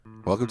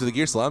Welcome to the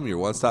Gear Slum, your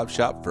one-stop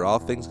shop for all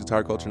things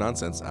guitar culture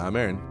nonsense. I'm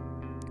Aaron.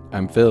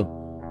 I'm Phil.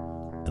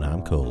 And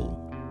I'm Cole.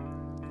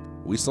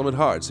 We slum it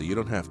hard so you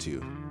don't have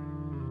to.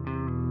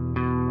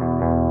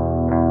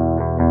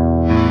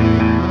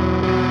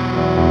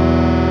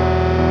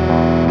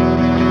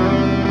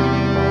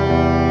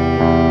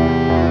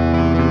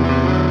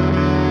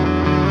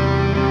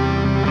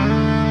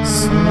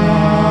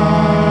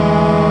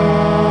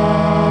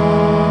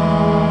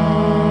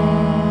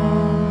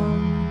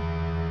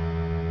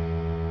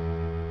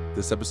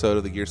 This episode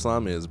of the Gear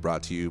Slum is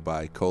brought to you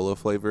by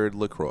cola-flavored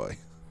LaCroix.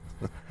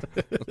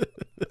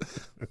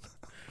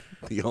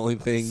 The only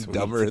thing Sweet.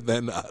 Dumber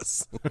than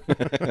us.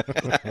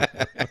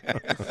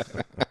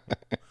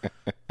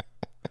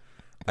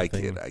 I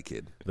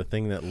kid. The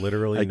thing that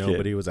literally I kid.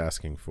 nobody was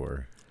asking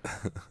for.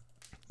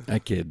 I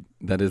kid.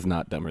 That is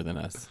not dumber than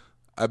us.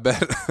 I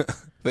bet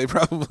they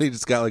probably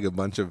just got like a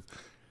bunch of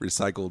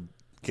recycled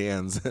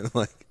cans and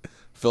like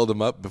filled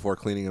them up before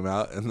cleaning them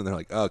out, and then they're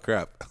like, "Oh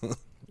crap!"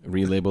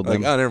 Relabeled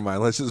Like, them. oh, never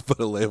mind. Let's just put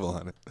a label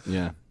on it.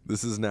 Yeah.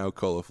 This is now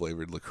cola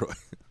flavored LaCroix.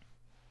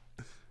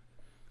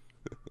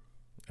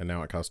 And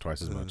now it costs twice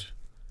as much.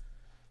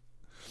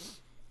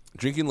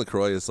 Drinking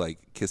LaCroix is like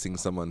kissing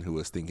someone who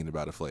was thinking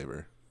about a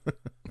flavor.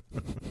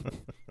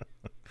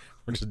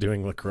 We're just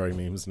doing LaCroix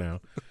memes now.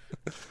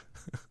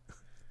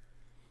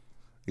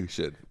 You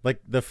should. Like,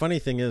 the funny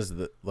thing is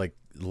that, like,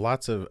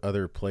 lots of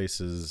other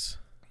places,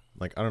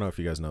 like, I don't know if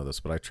you guys know this,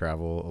 but I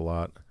travel a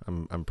lot.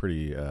 I'm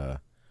pretty,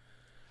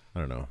 I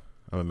don't know.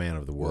 I'm a man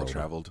of the world. Well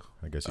traveled.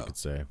 I guess you could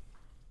say.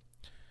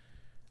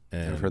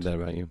 And I've heard that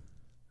about you.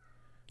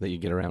 That you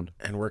get around.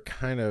 And we're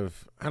kind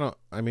of,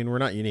 we're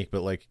not unique,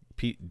 but like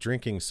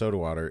drinking soda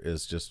water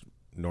is just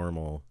a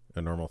normal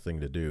thing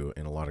to do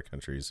in a lot of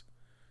countries.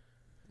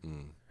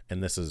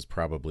 And this is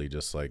probably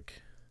just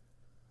like,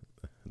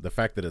 the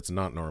fact that it's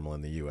not normal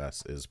in the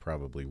U.S. is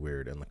probably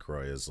weird, and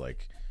LaCroix is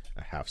like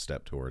a half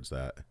step towards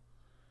that.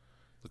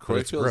 LaCroix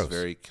it's feels gross.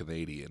 very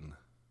Canadian.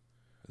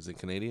 Is it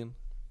Canadian?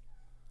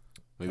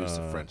 Maybe it's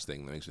a French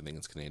thing that makes you think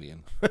it's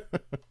Canadian.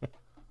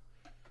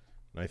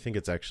 I think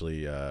it's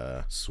actually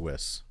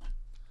Swiss.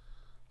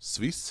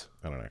 Swiss?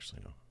 I don't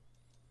actually know.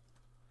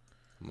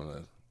 I'm going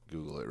to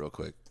Google it real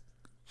quick.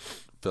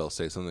 Phil,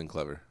 say something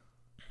clever.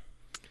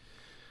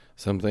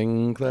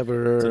 Something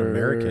clever. It's an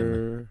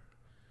American.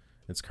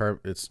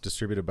 It's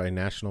distributed by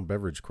National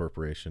Beverage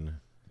Corporation.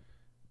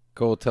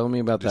 Cole, tell me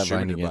about that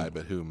vine Distributed by, again.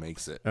 but who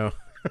makes it? Oh.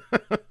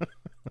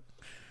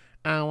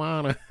 I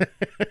wanna.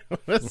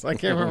 I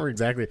can't remember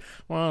exactly.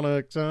 Want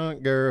a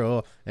drunk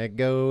girl that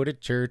go to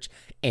church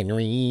and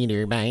read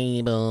her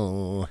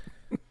Bible.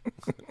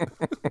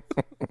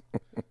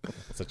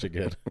 Such a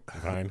good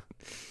vine.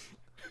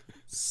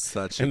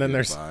 Such a And then good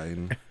there's-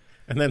 vine.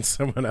 And then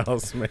someone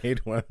else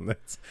made one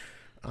that's,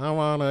 I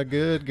want a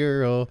good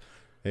girl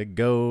that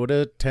go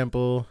to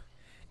temple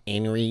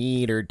and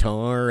read her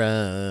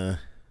Torah.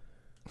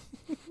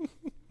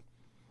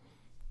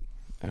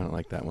 I don't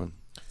like that one.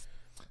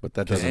 But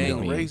that doesn't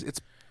Dang, mean Ray,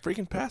 it's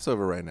freaking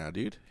Passover right now,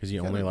 dude. Because you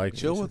Gotta only like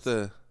chill with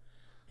the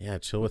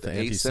chill with the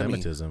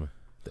anti-Semitism.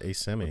 The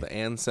asemi. the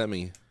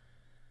ansemi.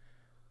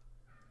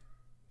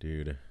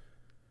 Dude.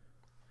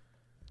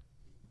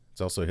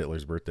 It's also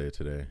Hitler's birthday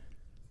today.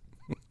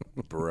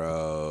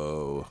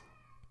 Bro.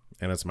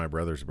 And it's my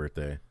brother's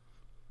birthday.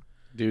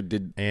 Dude,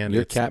 did And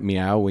your it's- cat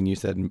meow when you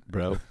said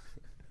bro?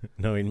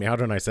 No, he meowed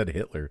when I said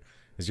Hitler.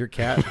 Is your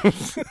cat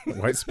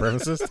white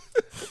supremacist?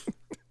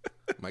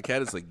 My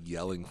cat is like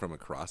yelling from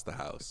across the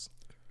house.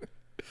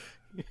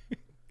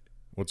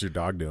 What's your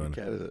dog doing?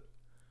 Cat is it?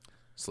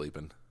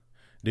 Sleeping.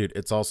 Dude,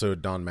 it's also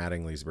Don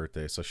Mattingly's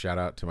birthday. So shout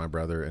out to my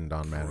brother and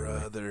Don Mattingly.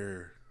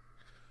 Brother.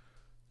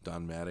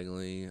 Don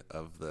Mattingly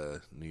of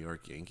the New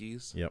York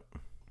Yankees. Yep.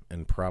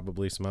 And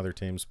probably some other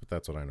teams, but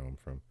that's what I know him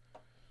from.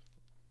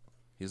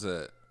 He's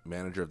a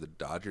manager of the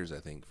Dodgers, I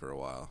think, for a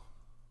while.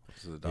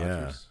 Was it the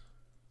Dodgers?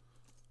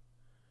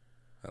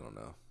 I don't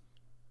know.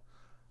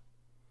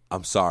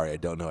 I'm sorry, I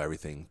don't know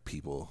everything,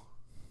 people.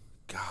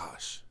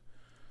 Gosh.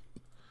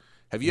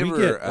 Have you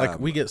ever...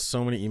 We get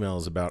so many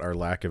emails about our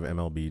lack of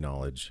MLB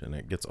knowledge, and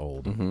it gets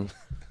old. Mm-hmm.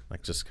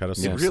 Like, just cut us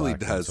It some really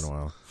slack once does. in a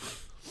while.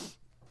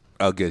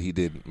 Oh, good. He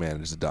did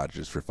manage the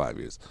Dodgers for 5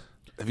 years.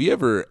 Have you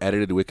ever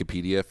edited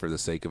Wikipedia for the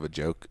sake of a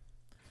joke?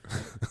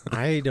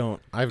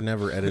 I've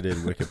never edited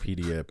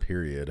Wikipedia,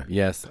 period.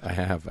 Yes, I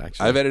have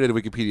actually. I've edited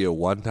Wikipedia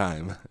one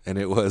time, and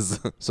it was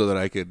so that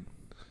I could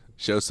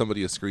show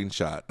somebody a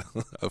screenshot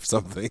of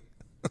something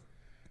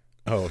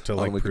Oh, to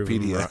like on prove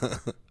him Wikipedia. wrong,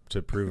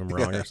 to prove him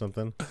wrong or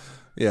something?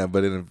 Yeah,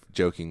 but in a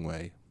joking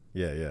way.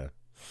 Yeah.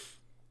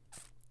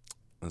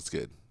 That's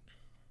good.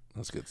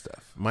 That's good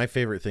stuff. My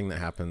favorite thing that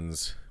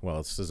happens, well,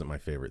 this isn't my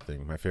favorite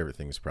thing. My favorite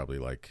thing is probably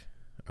like,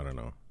 I don't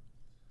know.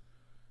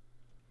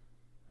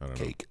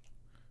 Cake.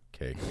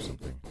 Cake or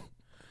something.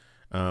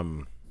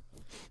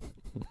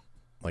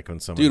 Like when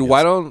someone Dude,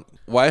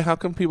 gets, how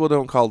come people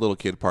don't call little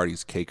kid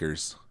parties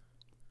cakers?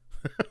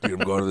 Dude,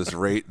 I'm going to this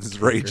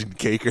raging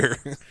caker.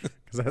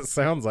 because that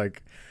sounds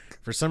like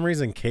For some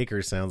reason,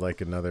 caker sounds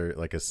like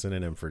a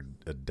synonym for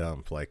a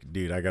dump. Like,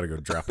 dude, I gotta go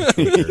drop a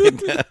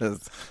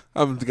caker.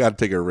 I'm gotta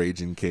take a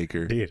raging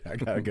caker. Dude, I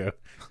gotta go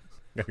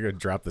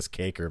drop this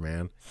caker,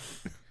 man.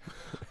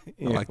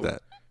 I like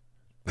that.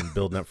 Been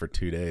building up for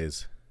 2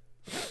 days.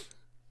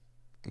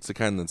 It's the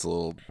kind that's a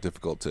little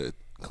difficult to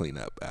clean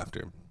up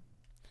after.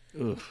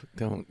 Ugh,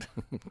 don't.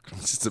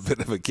 It's just a bit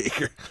of a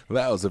caker.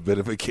 That was a bit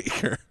of a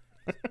caker.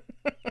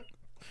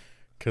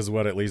 Because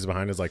what it leaves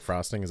behind is like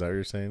frosting. Is that what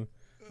you're saying?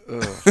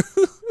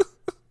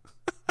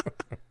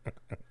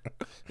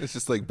 It's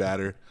just like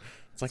batter.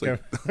 It's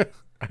like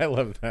I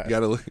love that.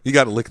 You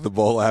gotta lick the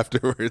bowl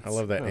afterwards. I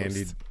love that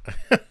Andy.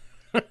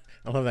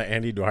 I love that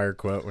Andy Dwyer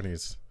quote when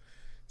it's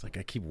like,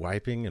 I keep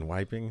wiping and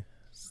wiping.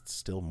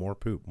 Still more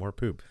poop, more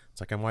poop.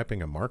 It's like I'm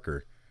wiping a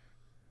marker.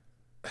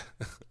 It's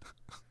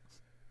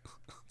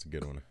a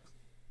good one.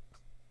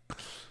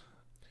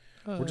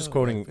 We're just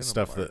quoting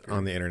stuff that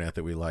on the internet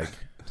that we like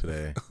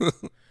today.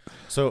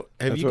 So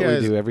That's what we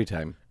do every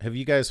time. Have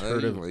you guys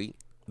heard of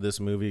this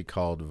movie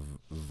called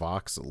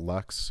Vox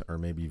Lux, or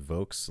maybe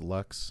Vox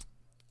Lux?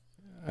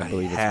 I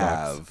believe it's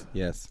Vox.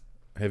 Yes.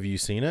 Have you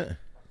seen it?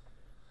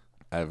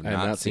 I have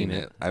not seen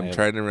it. I'm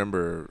trying to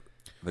remember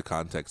the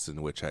context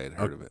in which I had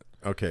heard of it.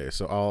 Okay,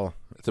 so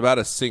it's about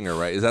a singer,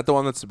 right? Is that the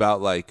one that's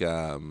about like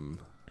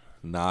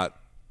not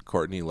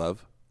Courtney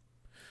Love?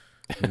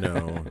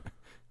 No.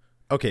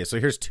 Okay, so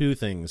here's two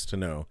things to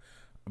know.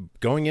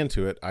 Going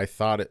into it, I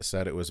thought it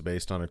said it was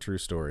based on a true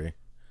story.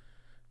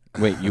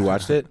 Wait, you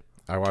watched it?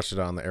 I watched it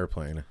on the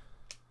airplane.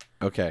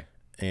 Okay.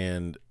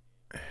 And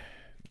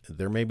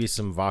there may be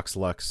some Vox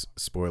Lux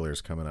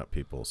spoilers coming up,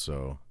 people,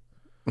 so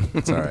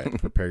it's all right.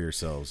 Prepare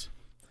yourselves.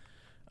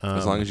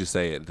 As long as you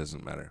say it, it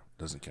doesn't matter. It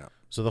doesn't count.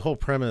 So the whole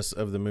premise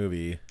of the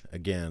movie,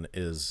 again,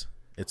 is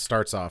it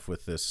starts off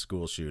with this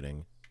school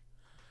shooting.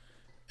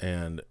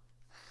 And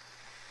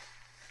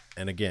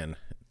again,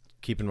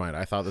 keep in mind,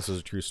 I thought this was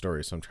a true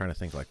story, so I'm trying to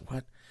think, like,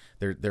 what?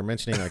 They're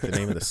mentioning, like, the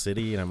name of the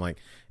city, and I'm like,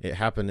 it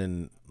happened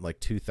in, like,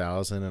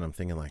 2000, and I'm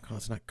thinking, like, oh,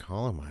 it's not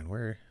Columbine.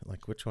 Where,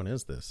 like, which one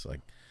is this?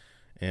 Like,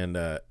 and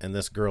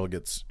this girl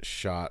gets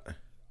shot,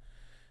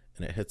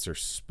 and it hits her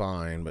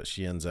spine, but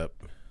she ends up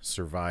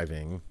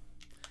surviving.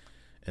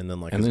 And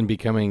then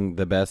becoming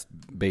the best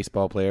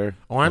baseball player.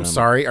 Oh, I'm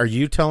sorry. Are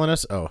you telling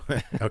us? Oh,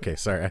 okay.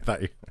 Sorry. I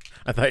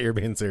thought you were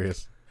being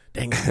serious.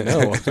 Dang it.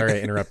 No, sorry. I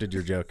interrupted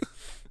your joke.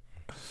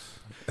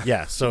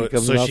 Yeah. So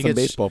she gets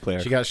baseball player.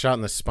 She got shot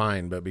in the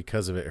spine, but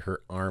because of it,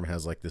 her arm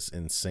has like this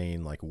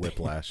insane like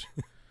whiplash.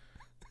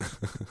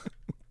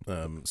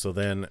 So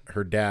then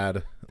her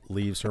dad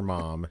leaves her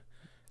mom,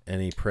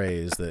 and he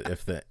prays that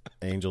if the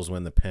Angels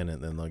win the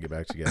pennant, then they'll get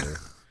back together.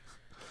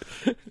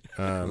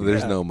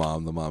 There's no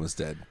mom. The mom is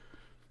dead.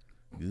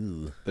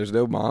 Ew. There's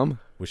no mom?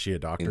 Was she a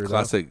doctor? In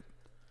classic.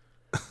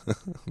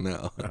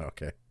 No. Oh,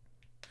 okay.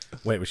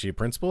 Wait, was she a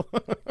principal?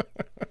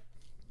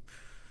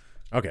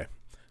 Okay.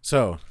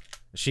 So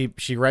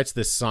she writes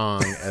this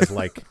song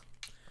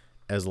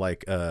as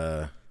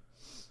a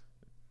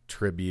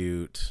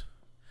tribute.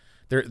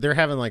 They're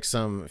having like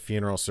some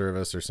funeral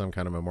service or some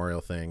kind of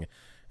memorial thing,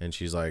 and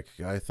she's like,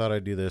 I thought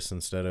I'd do this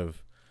instead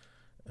of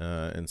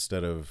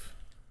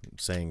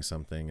saying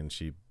something, and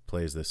she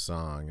plays this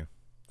song.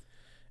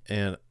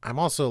 And I'm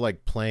also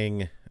like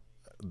playing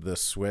the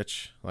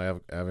Switch. I have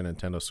a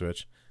Nintendo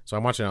Switch, so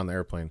I'm watching it on the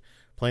airplane,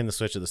 playing the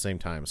Switch at the same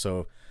time.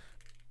 So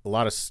a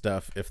lot of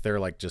stuff, if they're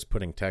like just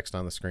putting text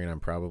on the screen, I'm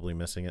probably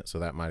missing it. So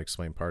that might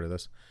explain part of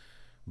this.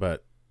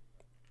 But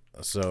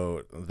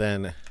so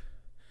then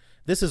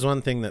this is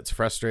one thing that's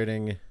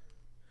frustrating.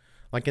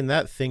 Like in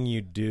That Thing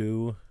You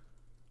Do,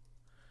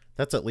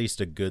 that's at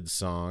least a good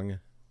song.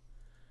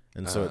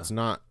 And so it's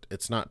not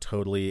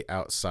totally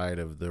outside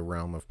of the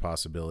realm of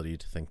possibility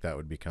to think that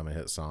would become a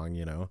hit song,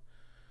 you know?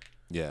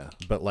 Yeah.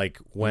 But like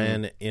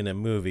when in a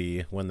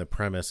movie, when the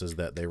premise is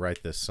that they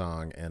write this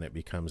song and it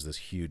becomes this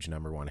huge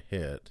 #1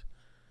 hit,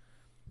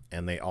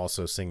 and they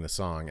also sing the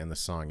song and the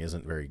song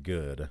isn't very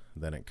good,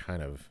 then it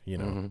kind of, you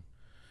know,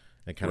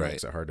 it kind of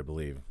makes it hard to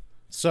believe.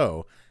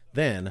 So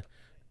then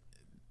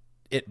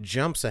it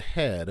jumps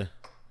ahead,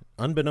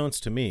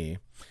 unbeknownst to me.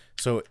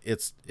 So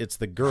it's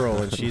the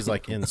girl, and she's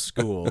like in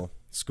school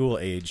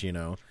age, you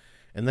know,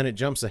 and then it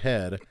jumps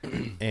ahead,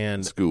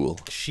 and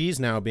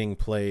she's now being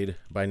played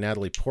by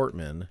Natalie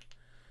Portman,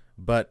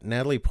 but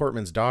Natalie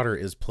Portman's daughter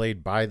is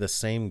played by the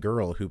same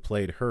girl who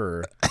played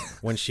her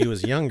when she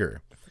was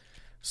younger.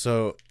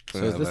 So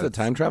is this a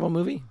time travel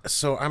movie?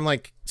 So I'm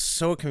like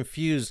so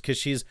confused because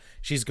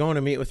she's going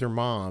to meet with her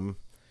mom,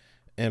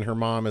 and her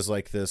mom is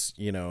like this,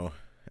 you know,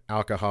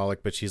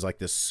 alcoholic, but she's like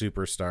this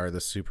superstar,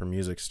 this super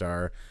music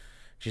star.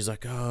 She's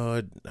like,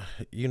 oh,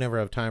 you never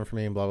have time for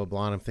me, and blah, blah,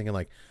 blah. And I'm thinking,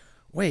 like,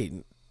 wait,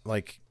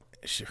 like,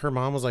 her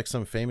mom was like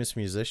some famous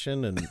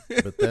musician,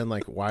 but then,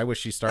 like, why was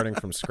she starting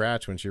from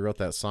scratch when she wrote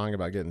that song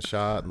about getting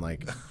shot? And,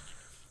 like,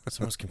 it's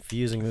the most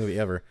confusing movie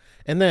ever.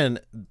 And then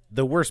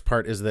the worst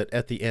part is that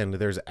at the end,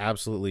 there's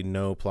absolutely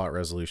no plot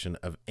resolution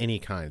of any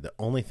kind. The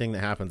only thing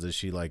that happens is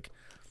she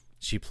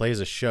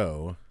plays a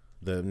show,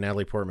 the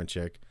Natalie Portman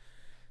chick,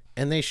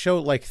 and they show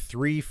like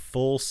 3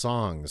 full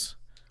songs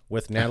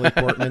with Natalie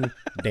Portman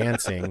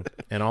dancing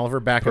and all of her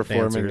backup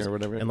Performing dancers or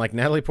whatever. And like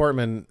Natalie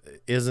Portman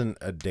isn't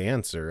a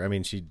dancer. I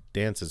mean, she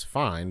dances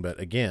fine, but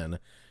again,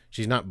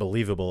 she's not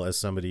believable as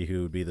somebody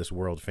who would be this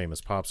world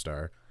famous pop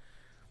star.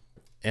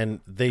 And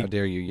they How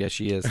dare you? Yes,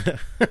 she is.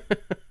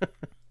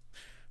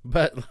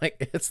 But like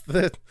it's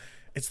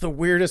the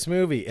weirdest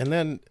movie. And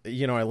then,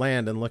 you know, I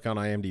land and look on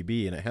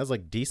IMDb and it has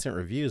like decent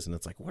reviews and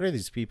it's like, what are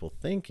these people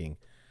thinking?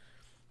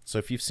 So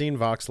if you've seen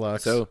Vox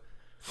Lux,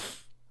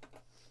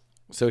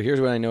 So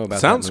here's what I know about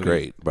Sounds that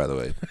movie. great, by the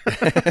way.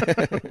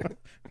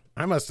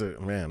 I must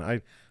have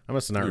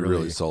not You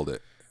really sold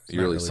it. You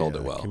really sold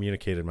it well.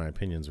 Communicated my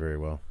opinions very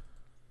well.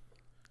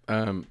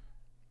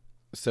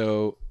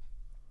 So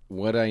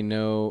what I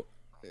know,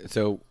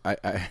 so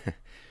I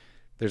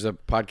there's a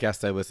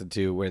podcast I listen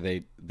to where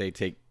they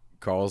take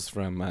calls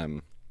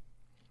from,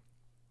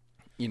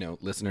 you know,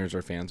 listeners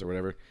or fans or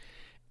whatever.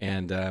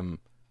 And,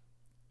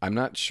 I'm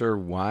not sure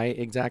why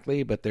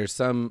exactly, but there's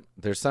some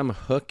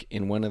hook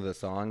in one of the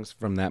songs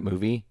from that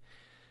movie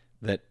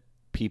that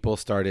people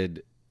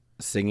started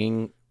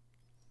singing,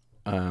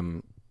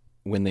 when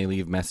they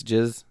leave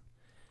messages.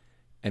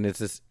 And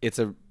it's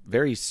a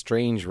very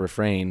strange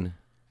refrain.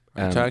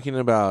 I'm talking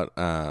about.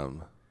 I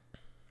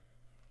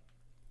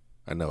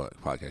know what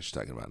podcast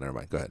you're talking about. Never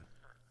mind. Go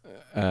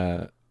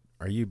ahead.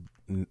 Are you?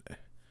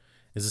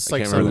 Is this I like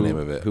can't some remember the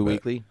name of it. Who but-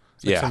 Weekly?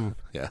 Yeah,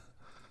 yeah.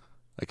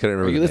 I couldn't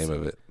remember the name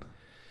of it.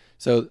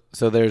 So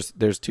there's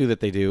 2 that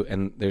they do,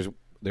 and there's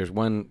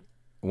one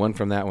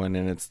from that one,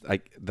 and it's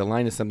like the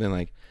line is something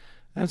like,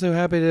 "I'm so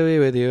happy to be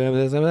with you,"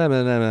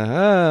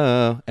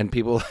 and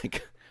people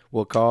like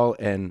will call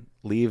and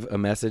leave a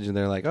message, and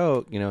they're like,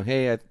 "Oh, you know,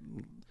 hey, I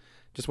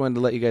just wanted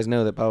to let you guys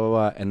know that blah blah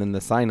blah," and then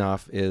the sign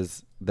off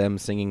is them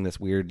singing this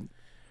weird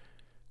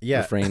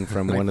refrain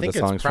from one of the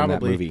songs from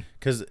that movie.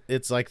 Because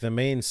it's like the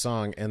main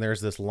song, and there's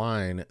this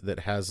line that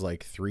has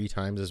like 3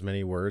 times as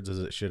many words as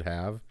it should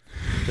have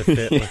to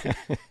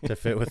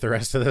fit with the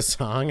rest of the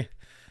song,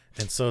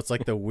 and so it's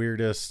like the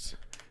weirdest.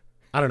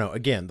 I don't know.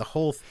 Again, the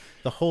whole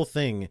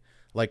thing,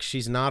 like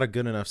she's not a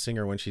good enough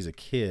singer when she's a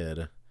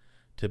kid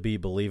to be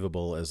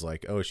believable as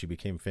like, oh, she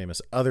became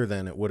famous. Other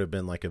than it would have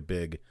been like a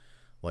big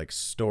like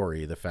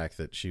story, the fact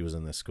that she was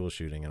in this school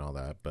shooting and all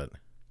that. But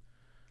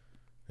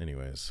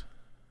anyways.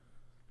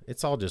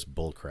 It's all just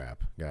bull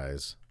crap,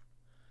 guys.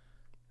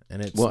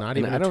 And it's not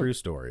even a true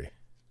story.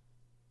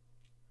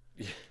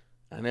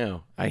 I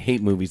know. I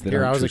hate movies that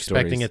Here, aren't I was true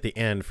expecting stories. at the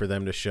end for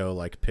them to show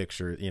like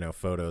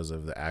photos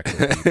of the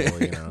actual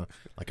people, you know.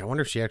 Like I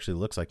wonder if she actually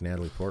looks like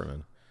Natalie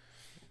Portman.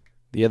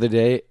 The other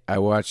day, I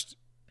watched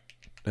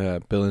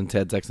Bill and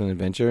Ted's Excellent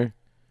Adventure,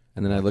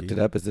 and then I looked it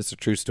up. Is this a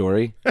true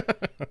story?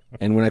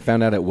 And when I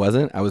found out it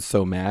wasn't, I was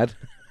so mad.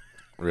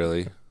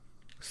 Really?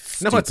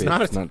 No, it's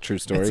not. It's not a true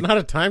story. It's not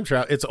a time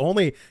travel. It's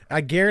only, I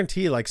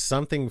guarantee, like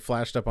something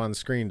flashed up on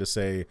screen to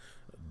say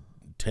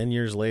 10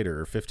 years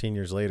later or 15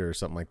 years later or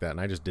something like that, and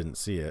I just didn't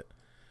see it.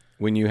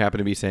 When you happen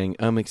to be saying,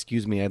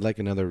 excuse me, I'd like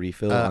another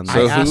refill on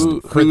So I asked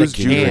who for the is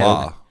Jude can.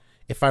 Law?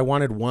 If I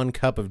wanted 1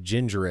 cup of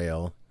ginger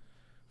ale,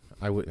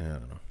 I would. I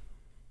don't know.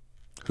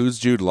 Who's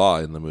Jude Law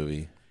in the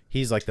movie?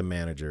 He's like the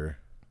manager.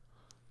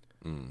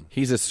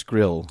 He's a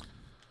Skrill.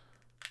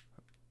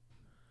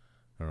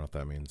 I don't know what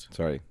that means.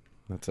 Sorry.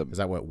 Is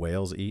that what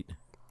whales eat?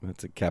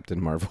 That's a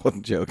Captain Marvel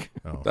joke.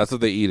 Oh, That's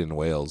what they eat in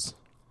Wales.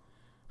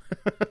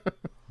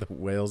 the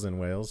whales in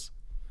Wales.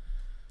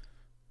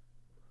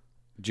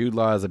 Jude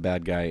Law is a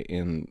bad guy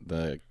in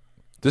the...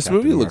 This Captain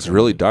movie looks Marvel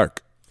really movie.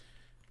 dark.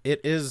 It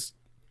is.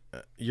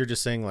 You're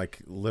just saying like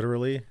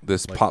literally.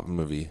 This like, pop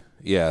movie.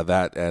 Yeah,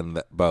 that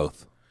and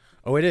both.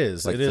 Oh, it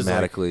is. Like it is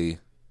thematically.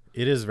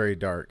 it is very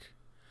dark,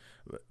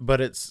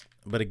 but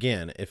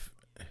again, if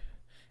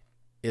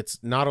it's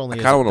not only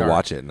I kind of want to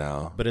watch it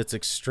now. but it's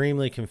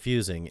extremely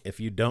confusing if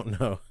you don't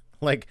know.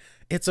 Like,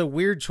 it's a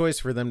weird choice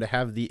for them to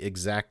have the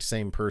exact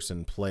same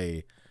person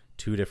play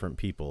 2 different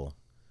people.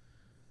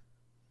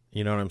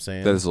 You know what I'm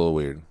saying? That is a little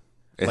weird.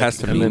 It Like, has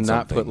to And mean then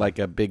not something. put like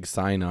a big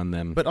sign on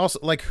them. But also,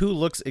 like, who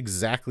looks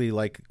exactly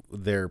like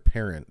their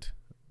parent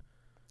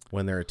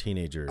when they're a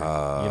teenager? You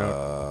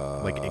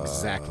know, like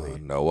exactly,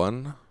 No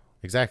one.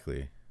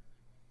 exactly.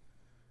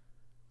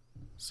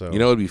 So You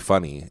know what would be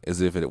funny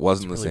is if it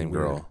wasn't the really same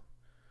weird. girl.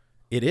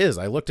 it is.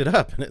 I looked it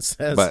up and it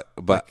says. But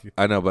like,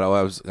 I know. But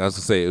I was gonna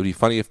say it would be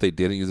funny if they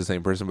didn't use the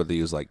same person, but they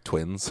use like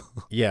twins.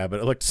 yeah,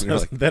 but it looked You're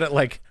like, that it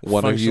like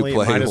one of you functionally, it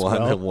play might as one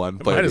well- and one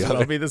it play might the as well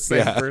other. be the same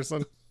Yeah.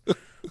 person.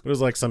 It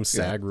was like some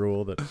SAG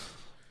rule that.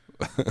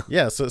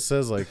 Yeah, so it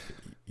says like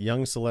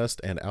young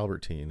Celeste and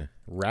Albertine,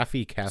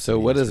 Raffi Cassidy. So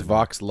what is does her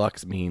Vox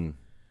Lux mean?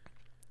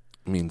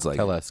 Means like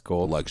Tell us,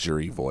 Cole.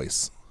 luxury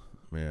voice,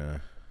 name. Yeah,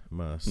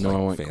 must. No, I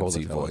like want Cole to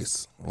fancy tell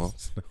us.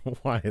 voice. Well,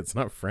 Why? It's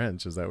not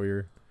French. Is that what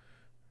you're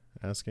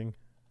asking?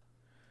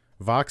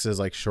 Vox is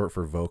like short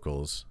for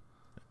vocals,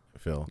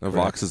 Phil. no,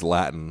 vox is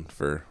Latin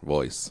for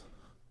voice,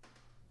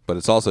 but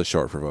it's also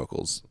short for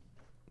vocals.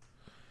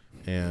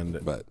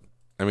 And But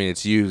I mean,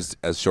 it's used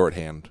as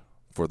shorthand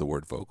for the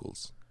word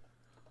vocals.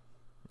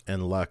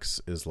 Lux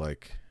is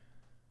like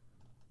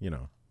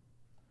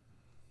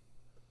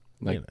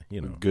Like you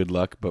know. good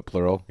luck, but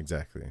plural.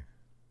 Exactly.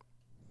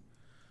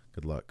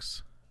 Good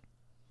lucks.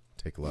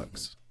 Take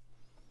lux.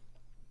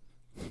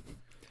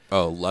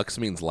 Oh, lux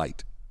means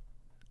light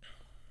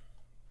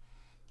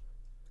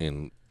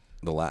in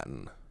the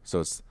Latin. So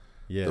it's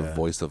Yeah. the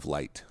voice of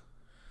light.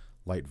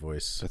 Light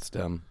voice. That's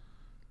dumb.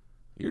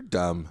 You're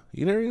dumb.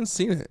 You never even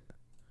seen it.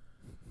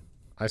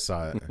 I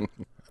saw it. And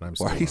I'm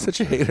Why are still you such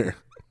a hater?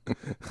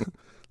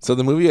 So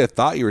the movie I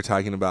thought you were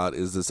talking about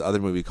is this other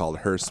movie called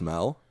Her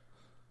Smell.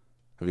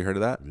 Have you heard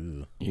of that?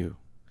 Ugh. You.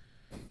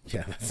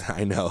 Yeah, that's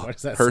I know. Why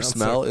does that Her sound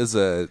Smell is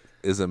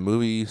a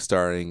movie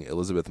starring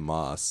Elizabeth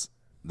Moss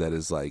that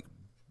is like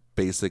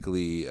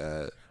basically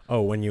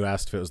Oh, when you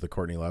asked if it was the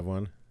Courtney Love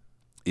one?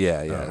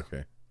 yeah. Oh,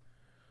 okay.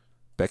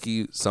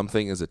 Becky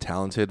something is a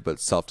talented but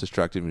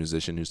self-destructive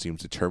musician who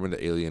seems determined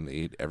to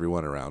alienate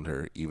everyone around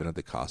her, even at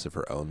the cost of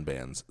her own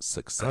band's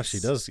success. Oh, she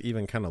does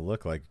even kind of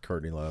look like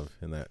Courtney Love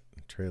in that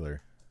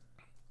trailer.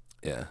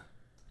 Yeah.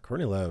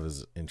 Courtney Love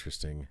is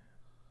interesting.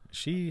 Is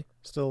she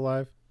still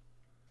alive?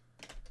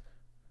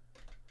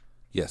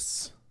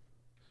 Yes.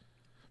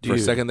 For Dude.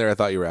 a second there, I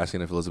thought you were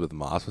asking if Elizabeth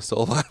Moss was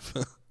still alive.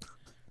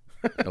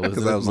 Because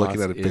Elizabeth I was looking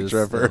Moss at a is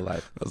picture of her. still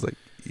alive. I was like,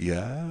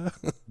 yeah.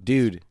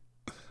 Dude.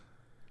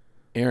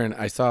 Aaron,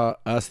 I saw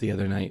Us the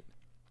other night.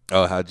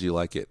 Oh, how'd you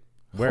like it?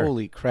 Where?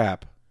 Holy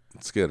crap.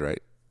 It's good,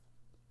 right?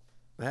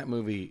 That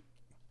movie.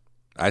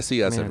 I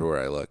see us Man.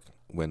 everywhere I look.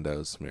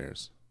 Windows,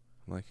 mirrors.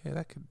 I'm like, hey,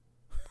 that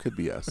could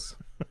be us.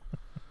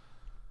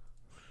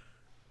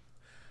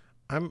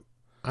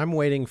 I'm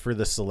waiting for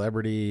the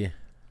celebrity.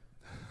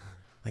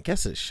 I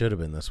guess it should have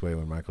been this way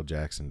when Michael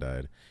Jackson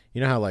died.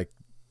 You know how like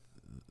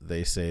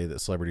they say that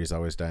celebrities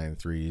always die in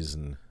threes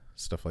and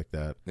stuff like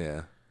that.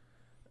 Yeah.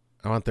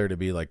 I want there to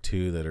be like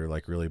two that are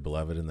like really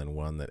beloved and then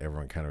one that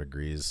everyone kind of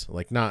agrees.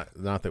 Like not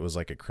that was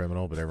like a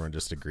criminal, but everyone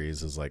just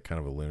agrees is like kind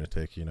of a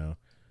lunatic, you know.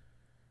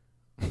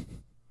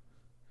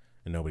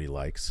 And nobody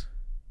likes.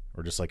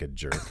 Or just like a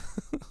jerk.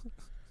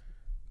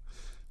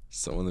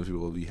 Someone that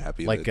people will be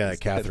happy Like that is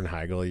dead. Katherine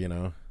Heigl, you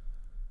know.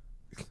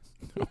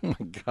 Oh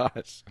my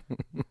gosh.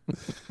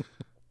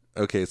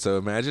 Okay, so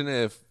imagine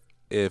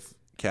if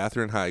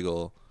Katherine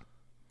Heigl,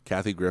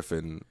 Kathy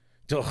Griffin,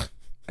 Ugh.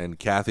 and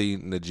Kathy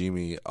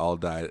Najimy all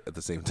died at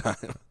the same time.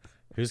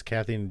 Who's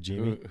Kathy and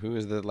Jimmy? Who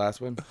is the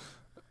last one?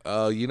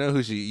 Oh, you know who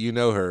you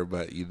know her,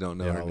 but you don't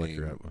know Yeah, her I'll look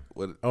name. her up.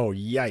 What? Oh,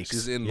 yikes.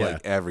 She's in yeah.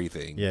 like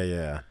everything.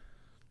 Yeah.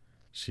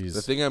 She's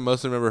The thing I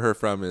most remember her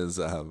from is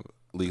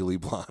Legally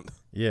Blonde.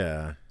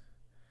 yeah.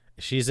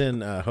 She's in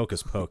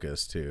Hocus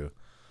Pocus too.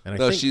 And I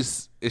No, think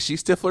is she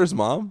Stifler's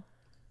mom?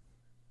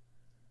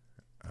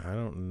 I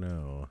don't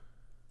know.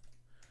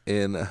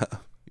 In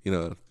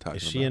talking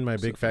Is she about in My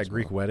Big Stifler's Fat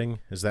Greek mom. Wedding?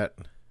 Is that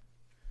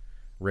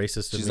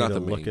racist of She's me not to the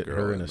main look at girl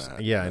her in in a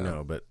that, Yeah, I no.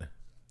 know, but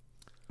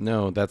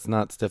No, that's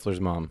not Stifler's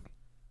mom.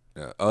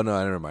 Yeah. Oh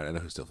no, never mind. I know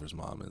who Stifler's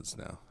mom is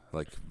now.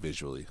 Like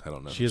visually, I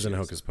don't know. she who is in is.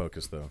 Hocus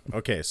Pocus though.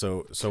 Okay,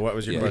 so what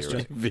was your Yeah, you're question?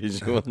 right.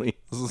 Visually.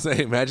 I was gonna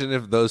say, imagine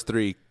if those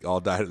three all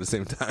died at the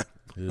same time.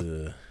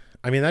 Ugh.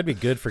 I mean, that'd be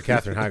good for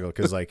Katherine Heigl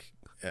because, like,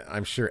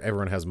 I'm sure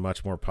everyone has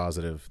much more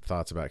positive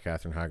thoughts about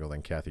Katherine Heigl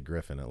than Kathy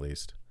Griffin, at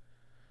least.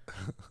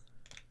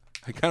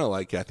 I kind of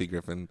like Kathy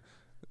Griffin.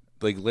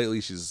 Like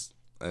lately, she's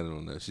I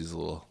don't know. She's a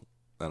little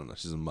I don't know.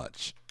 She's a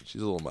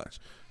little much.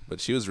 But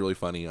she was really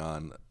funny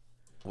on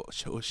what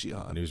show was she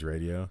on? News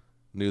radio.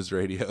 News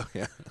radio.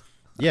 Yeah.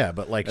 Yeah,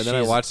 but like, And then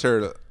I watched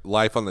her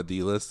Life on the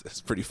D List.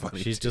 It's pretty funny.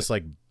 She's too. just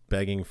like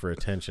begging for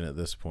attention at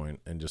this point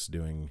and just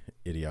doing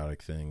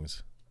idiotic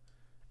things.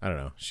 I don't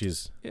know.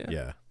 She's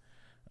yeah.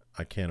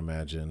 I can't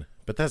imagine.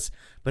 But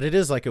it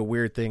is like a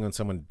weird thing when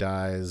someone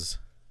dies.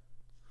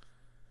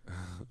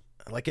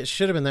 Like it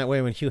should have been that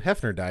way when Hugh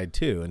Hefner died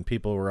too, and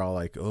people were all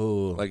like,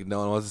 "Oh, like no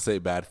one wants to say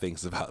bad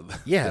things about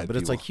that. yeah." But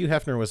it's like Hugh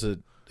Hefner was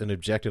an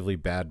objectively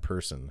bad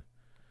person.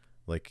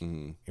 Like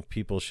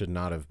people should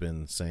not have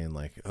been saying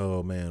like,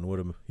 "Oh man,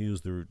 he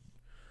was the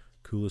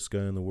coolest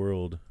guy in the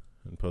world,"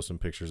 and posting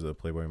pictures of the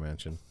Playboy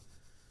Mansion.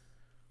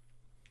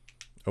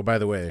 Oh, by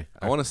the way,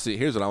 I want to see.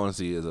 Here's what I want to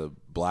see: is a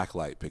black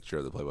light picture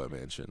of the Playboy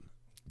Mansion,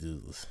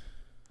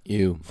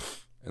 You.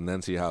 and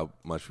then see how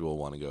much people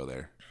want to go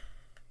there.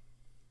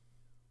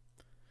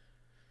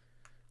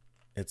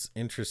 it's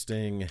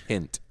interesting.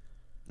 Hint: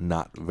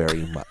 not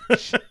very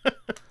much.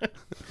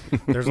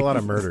 There's a lot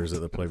of murders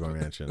at the Playboy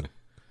Mansion.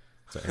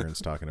 That's what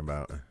Aaron's talking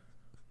about.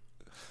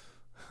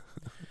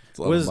 It's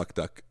a lot of muck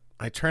duck.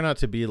 I try not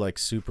to be like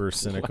super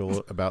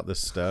cynical about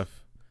this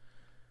stuff,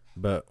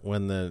 but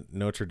when the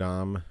Notre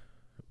Dame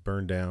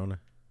burned down,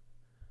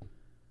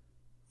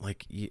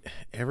 like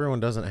everyone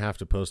doesn't have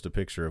to post a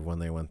picture of when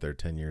they went there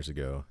 10 years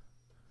ago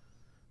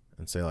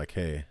and say like,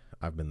 "Hey,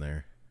 I've been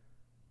there.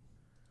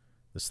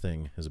 This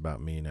thing is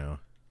about me now."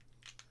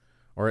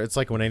 Or it's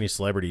like when any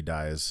celebrity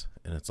dies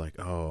and it's like,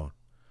 "Oh,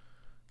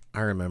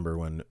 I remember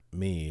when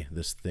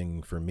this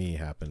thing for me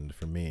happened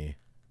for me."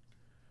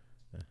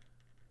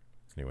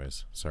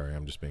 Anyways, sorry,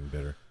 I'm just being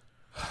bitter.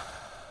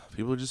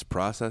 People are just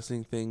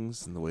processing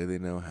things in the way they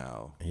know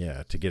how.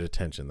 Yeah, to get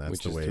attention. That's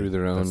Which the is way. through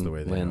their That's own the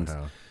way they lens. know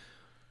how.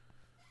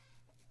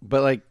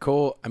 But like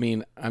Cole, I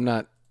mean, I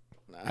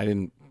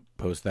didn't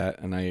post that,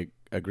 and I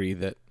agree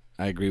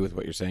with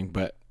what you're saying,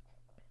 but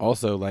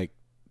also like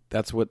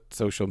that's what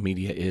social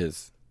media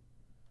is.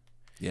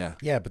 Yeah.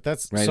 Yeah, but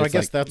that's Right? so. I It's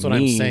guess like that's what I'm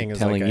me saying. Is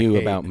telling like, I you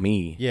hate- about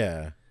me.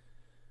 Yeah,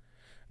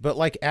 but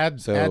like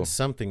add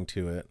something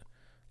to it,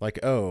 like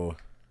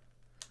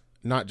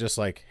not just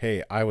like,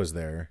 hey, I was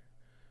there,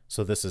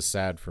 so this is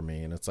sad for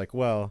me, and it's like,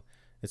 well,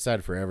 it's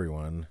sad for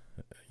everyone,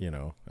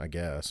 I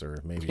guess,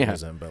 or maybe it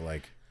isn't, but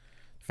like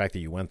the fact that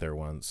you went there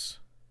once,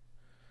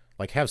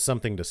 like have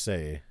something to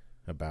say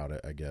about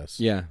it, I guess.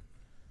 Yeah.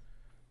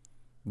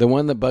 The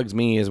one that bugs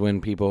me is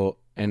when people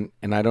and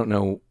I don't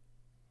know.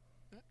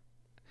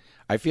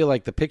 I feel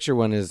like the picture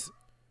one is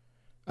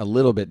a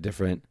little bit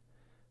different,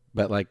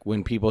 but like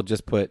when people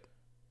just put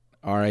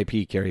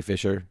R.I.P. Carrie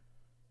Fisher,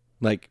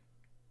 like,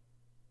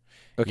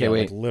 okay, Yeah,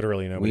 wait, like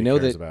literally nobody know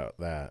cares that- about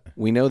that.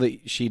 we know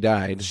that she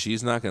died.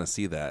 She's not going to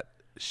see that.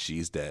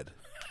 She's dead.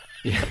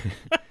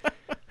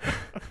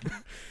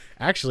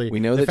 Actually, We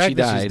know the that fact she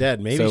that she's died,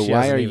 dead, maybe so she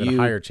why has an are even you-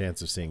 higher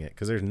chance of seeing it,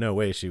 because there's no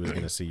way she was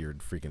going to see your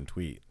freaking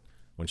tweet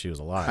when she was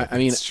alive. I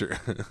mean, It's true.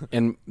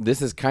 and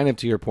this is kind of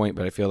to your point,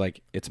 but I feel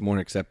like it's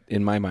more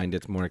in my mind,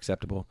 it's more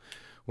acceptable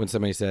when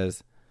somebody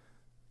says,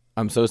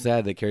 "I'm so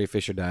sad that Carrie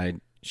Fisher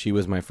died. She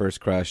was my first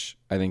crush.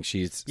 I think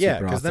she's Yeah,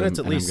 super 'cause then awesome, it's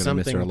at and least I'm gonna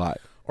miss her a something-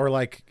 lot." Or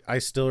like, I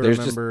still There's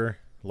just- remember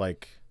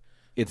like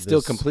It's still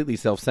this- completely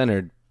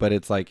self-centered, but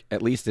it's like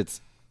at least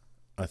it's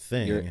a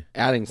thing. you're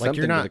adding Like, something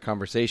you're not- to the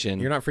conversation.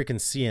 You're not freaking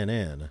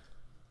CNN.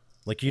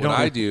 Like you What don't.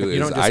 I do you is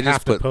don't just I have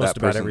just to put post that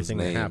about person's everything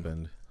name. that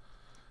happened.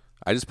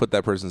 I just put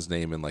that person's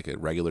name in like a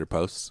regular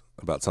post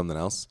about something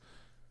else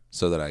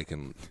so that I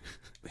can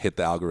hit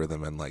the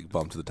algorithm and like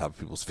bump to the top of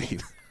people's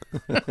feed.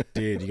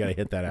 Dude, you got to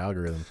hit that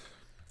algorithm.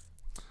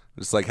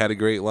 Just like had a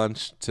great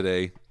lunch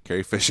today,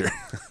 Carrie Fisher.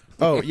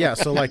 Oh yeah,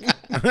 so like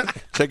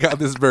Check out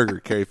this burger,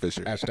 Carrie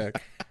Fisher.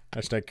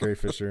 hashtag Carrie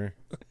Fisher.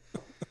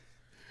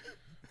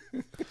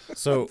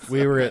 So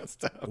we were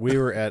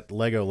at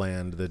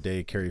Legoland the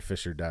day Carrie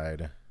Fisher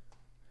died,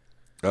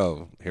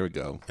 Oh, here we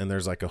go. and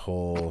there's like a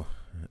whole,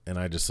 and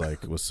I just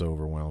like was so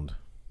overwhelmed.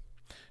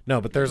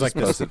 No, but there's like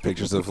this, Posted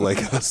pictures of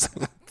Legos.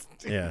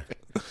 yeah,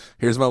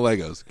 Here's my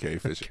Legos, Carrie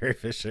Fisher. Carrie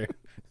Fisher,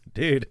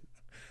 dude.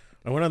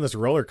 I went on this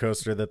roller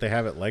coaster that they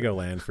have at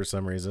Legoland for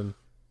some reason.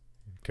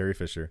 Carrie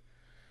Fisher.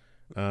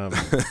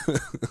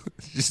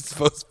 Just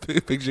post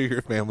a picture of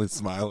your family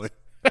smiling.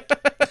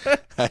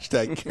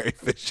 Hashtag Carrie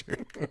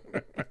Fisher.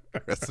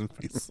 Rest in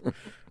peace.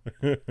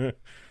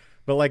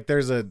 But like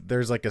there's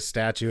like a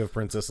statue of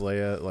Princess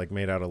Leia like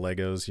made out of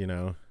Legos,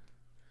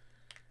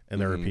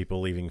 and there were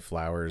people leaving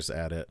flowers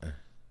at it.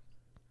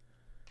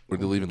 Were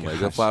they leaving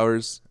Lego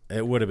flowers?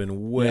 It would have been Yeah,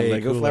 way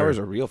Lego cooler. flowers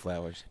are real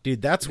flowers.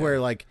 Dude, that's where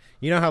like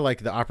how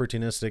like the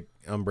opportunistic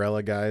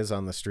umbrella guys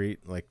on the street,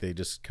 like they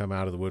just come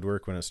out of the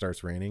woodwork when it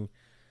starts raining.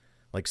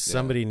 Like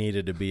somebody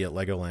needed to be at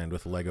Legoland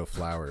with Lego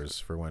flowers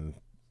for when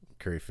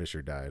Carrie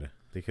Fisher died.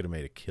 They could have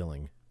made a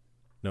killing.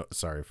 No,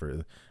 sorry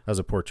that was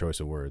a poor choice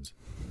of words.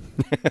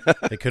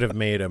 They could have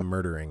made a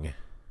murdering.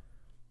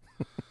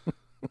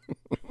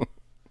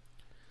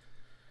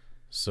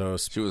 So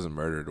She wasn't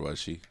murdered, was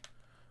she?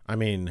 I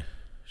mean,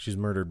 she's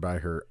murdered by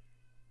her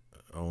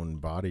own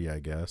body, I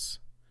guess.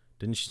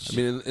 Didn't she?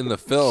 I mean, in the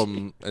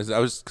film, I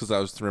was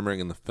remembering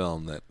in the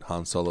film that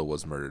Han Solo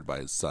was murdered by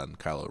his son,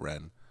 Kylo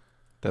Ren.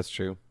 That's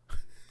true.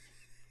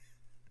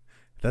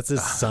 That's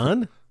his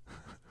son?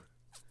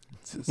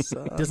 It's his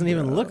son. Doesn't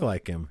even look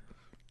like him.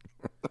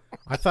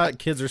 I thought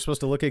kids are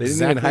supposed to look They exactly.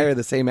 didn't even hire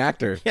the same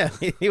actor. Yeah,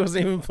 he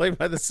wasn't even played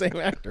by the same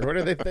actor. What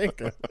do they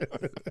think?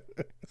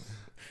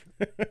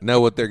 No,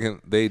 what they're gonna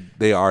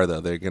they are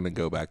though. They're gonna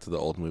go back to the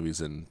old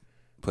movies and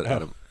put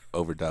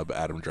overdub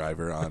Adam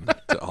Driver on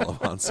to all of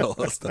Han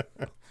Solo stuff.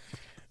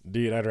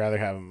 Dude, I'd rather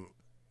have him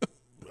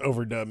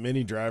overdub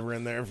Mini Driver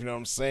in there, if you know what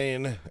I'm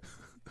saying.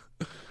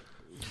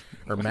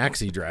 Or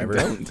Maxi Driver.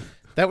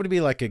 That would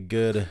be like a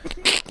good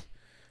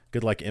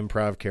like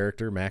improv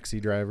character,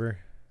 Maxi Driver.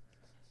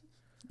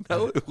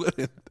 No, it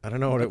wouldn't. I don't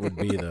know what it would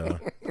be though.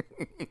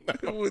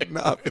 It would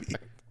not be.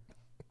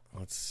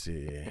 Let's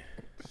see.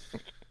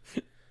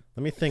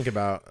 Let me think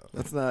about.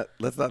 Let's not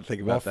think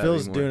While about that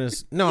Phil's anymore. doing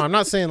his. No, I'm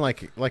not saying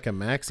like a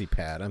maxi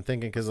pad. I'm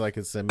thinking because like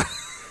it's the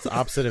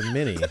opposite of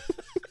mini.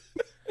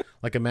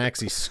 Like a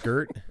maxi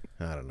skirt.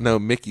 I don't know. No,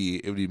 Mickey.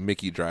 It would be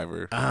Mickey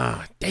Driver.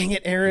 Ah, dang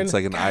it, Aaron. It's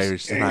like an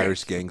Gosh,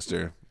 Irish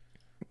gangster.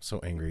 I'm so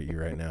angry at you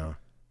right now.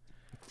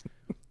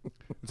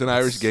 It's an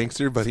Irish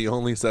gangster, but he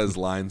only says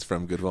lines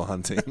from Good Will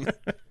Hunting.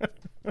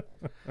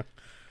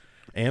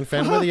 And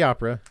Phantom of the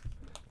Opera.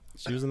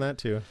 She was in that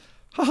too.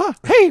 Haha!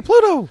 Hey,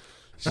 Pluto!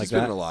 She's Like been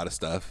in that? a lot of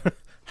stuff.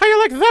 How you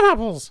like them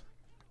apples?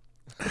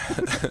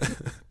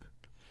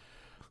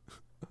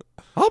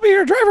 I'll be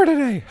your driver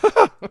today.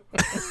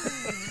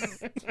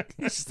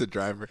 He's the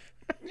driver.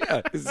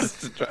 Yeah, he's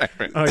just a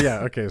driver. Oh yeah,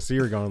 okay. So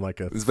you were going like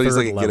a. But he's like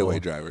a third getaway level.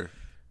 driver.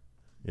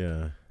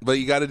 Yeah. But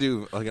you got to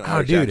do like an Oh,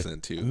 Irish dude.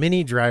 accent too.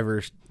 Mini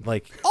Driver,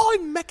 like,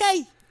 I'm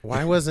Mickey.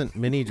 why wasn't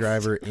Mini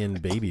Driver in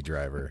Baby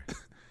Driver?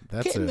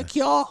 That's a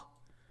cure.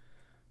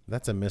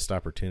 missed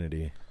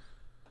opportunity.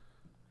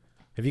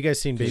 Have you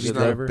guys seen Baby She's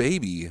Driver? not a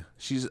baby.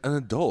 She's an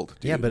adult.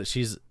 Dude. Yeah, but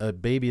she's a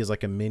baby is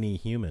like a mini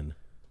human.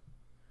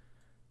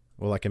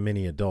 Well, like a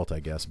mini adult, I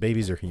guess.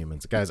 Babies are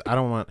humans, guys. I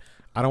don't want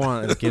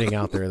it getting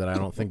out there that I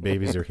don't think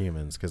babies are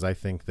humans, because I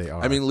think they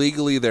are. I mean,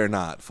 legally they're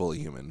not fully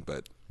human,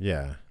 but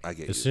yeah. I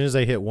get As you. soon as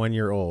they hit 1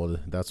 year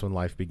old, that's when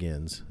life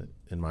begins,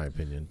 in my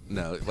opinion.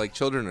 No, like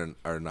children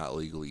are not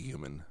legally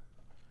human.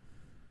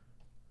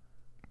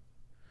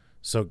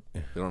 So,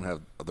 They don't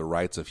have the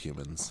rights of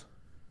humans.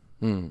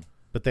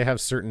 but they have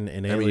certain I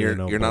mean,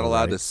 inalienable you're not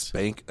allowed to rights.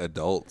 spank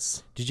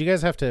adults Did you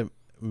guys have to that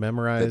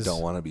memorize?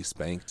 don't want to be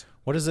spanked.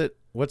 What is it?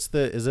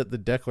 Is it the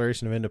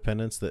Declaration of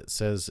Independence that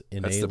says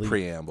That's the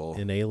preamble.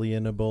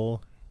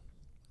 inalienable?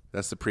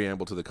 That's the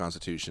preamble to the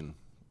Constitution.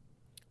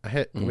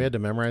 We had to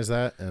memorize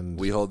that, and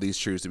We hold these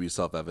truths to be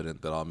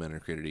self-evident that all men are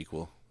created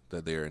equal,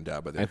 that they are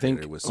endowed by their I think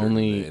Creator with certain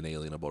only-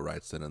 inalienable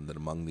rights, and that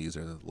among these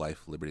are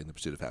life, liberty, and the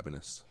pursuit of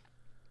happiness.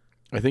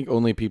 I think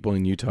only people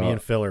in me Utah and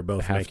Phil are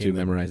both have making to the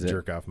memorize it.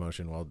 jerk off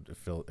motion while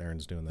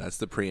Aaron's doing that. That's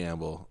the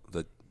preamble.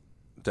 The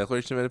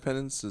Declaration of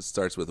Independence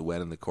starts with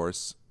when in the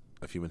course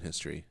of human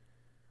history.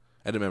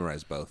 I had to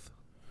memorize both.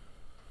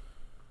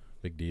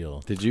 Big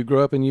deal. Did you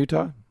grow up in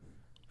Utah?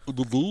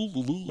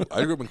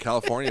 I grew up in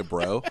California,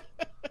 bro.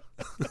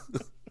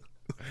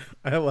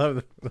 I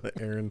love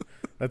Aaron.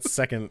 That's the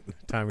second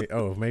time.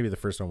 Maybe the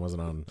first one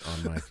wasn't on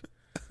mic.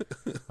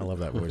 I love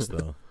that voice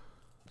though.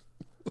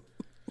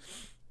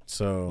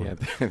 So Yeah,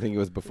 I think it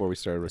was before we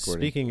started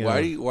recording. speaking of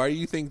Why do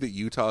you think that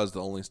Utah is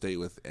the only state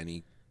with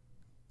any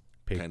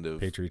kind of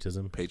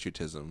patriotism,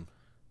 patriotism?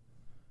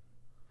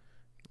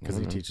 because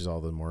he teaches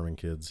all the Mormon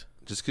kids.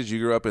 Just because you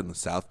grew up in the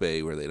South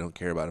Bay where they don't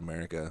care about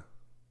America.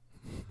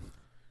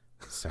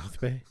 South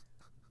Bay.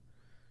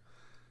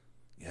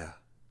 Yeah.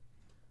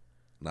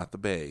 Not the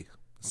Bay.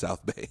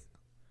 South Bay.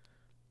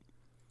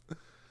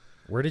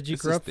 Where did you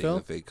It's grow this up, thing Phil?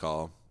 that they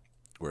call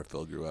where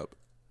Phil grew up.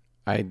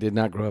 I did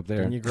not grow up there.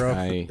 Didn't you grow up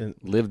I in-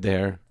 lived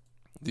there.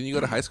 Didn't you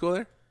go to high school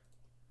there?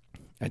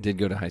 I did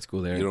go to high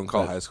school there. You don't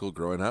call but- high school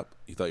growing up?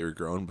 You thought you were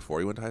grown before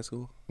you went to high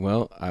school?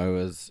 Well, I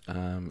was.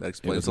 That It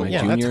explains was a my lot.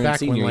 Yeah, that's junior and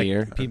back when senior like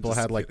year. people I'm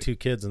had just like kidding. 2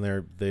 kids and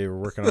they were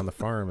working on the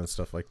farm and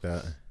stuff like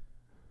that.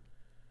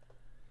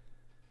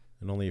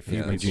 And only a few.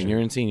 Yeah, My people- junior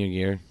and senior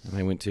year, and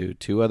I went to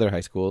 2 other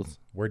high schools,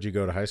 Where'd you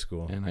go to high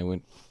school? and I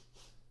went.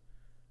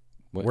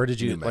 What? Where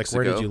did you New where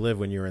did Mexico? you live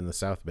when you were in the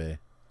South Bay?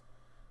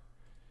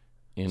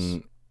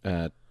 In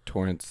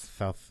Torrance,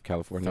 South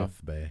California.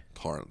 South Bay.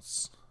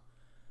 Torrance.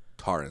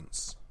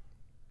 Torrance.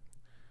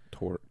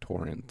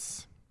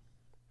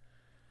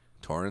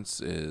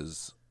 Torrance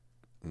is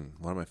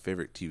one of my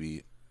favorite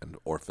TV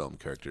or film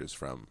characters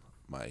from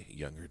my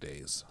younger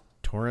days.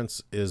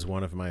 Torrance is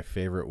one of my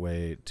favorite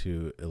way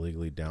to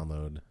illegally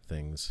download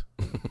things.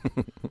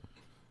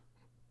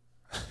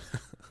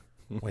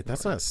 Wait,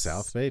 that's not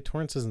South Bay.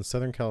 Torrance is in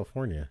Southern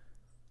California.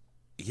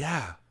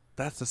 Yeah,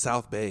 that's the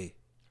South Bay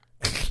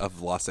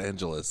of Los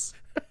Angeles.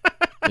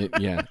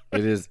 Yeah,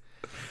 it is.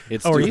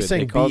 It's Oh, are you stupid.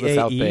 saying They call it the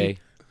South BAE? Bay?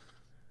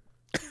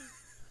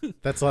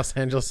 That's Los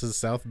Angeles'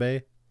 South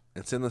Bay.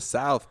 It's in the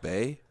South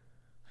Bay.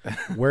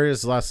 Where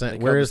is call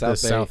where it is the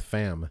South Bay. South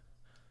Fam?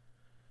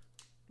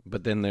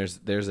 But then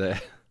there's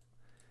a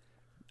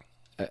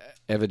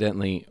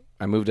evidently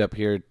I moved up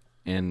here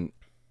and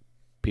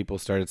people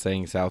started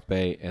saying South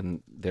Bay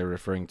and they're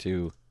referring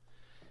to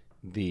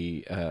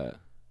the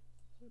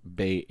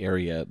Bay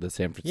Area, the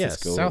San Yes,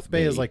 Francisco. South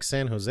Bay is like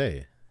San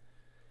Jose.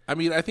 I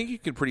mean, I think you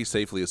can pretty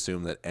safely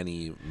assume that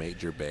any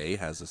major bay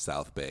has a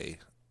South Bay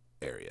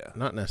area.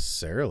 Not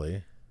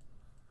necessarily.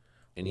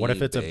 Any What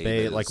if it's a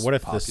bay- that like, is what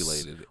if this-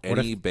 populated? what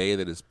Any bay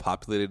that is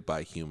populated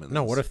by humans?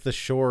 No, what if the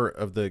shore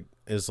of the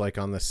is like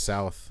on the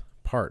south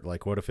part?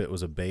 Like, what if it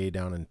was a bay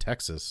down in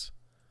Texas?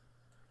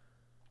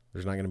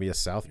 There's not going to be a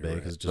South Bay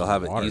because it's just they'll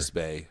have water. an East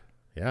Bay?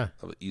 Yeah,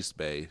 They'll have an East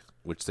Bay,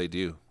 which they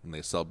do, and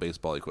they sell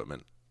baseball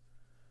equipment.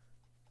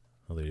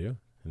 oh, they do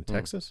in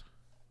Texas.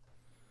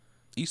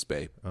 East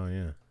Bay. Oh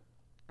yeah.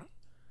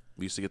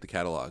 We used to get the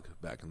catalog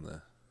back in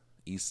the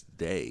East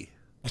Day.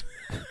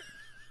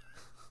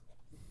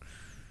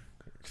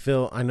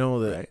 Phil, I know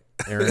that Right.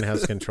 Aaron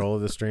has control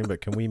of the stream,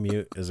 but can we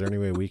mute? Is there any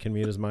way we can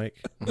mute his mic?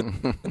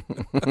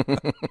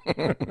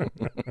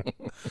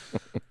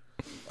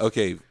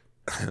 Okay,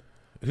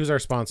 Who's our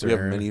sponsor, we have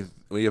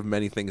Aaron?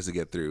 many things to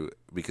get through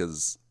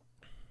because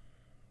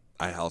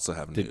I also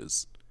have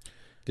news.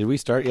 Did we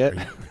start yet?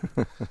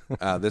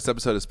 This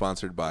episode is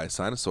sponsored by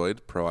Sinusoid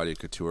Pro Audio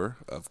Couture,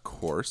 of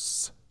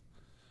course,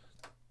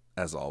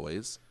 as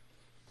always.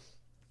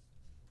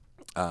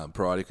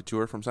 Pro Audio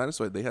Couture from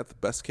Sinusoid. They have the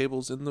best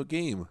cables in the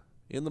game,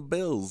 in the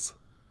bills.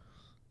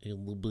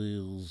 In the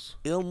bills.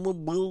 In the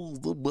bills,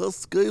 the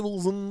best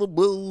cables in the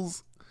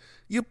bills.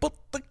 You put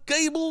the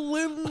cable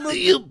in the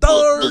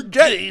guitar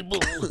jack.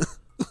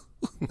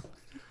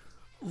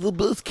 The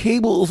best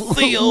cables,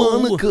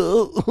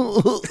 Monica.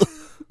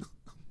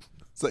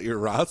 Is that your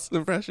Ross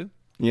impression?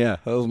 Yeah,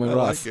 that was my I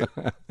Ross. like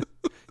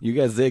You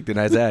guys zigged and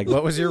I zagged.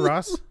 What was your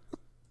Ross?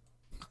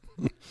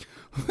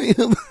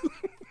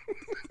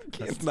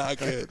 That's not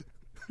good.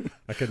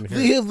 I couldn't hear.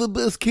 They have the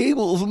best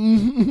cables,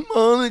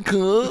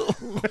 Monica.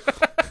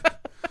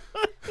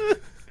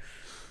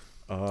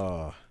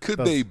 Could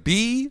they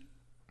be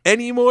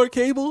any more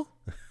cable?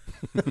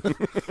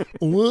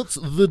 What's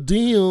the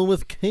deal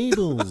with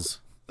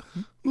cables?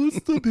 What's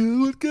the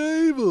deal with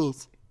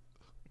cables?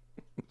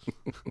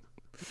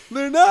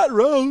 They're not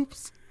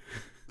ropes.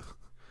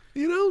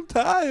 You don't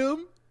tie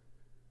them.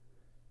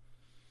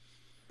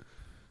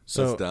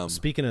 So, That's dumb.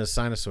 speaking of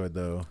Sinusoid,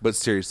 though, But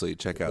seriously,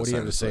 check out what do you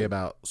have to say Sinusoid.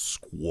 about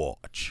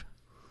Squatch?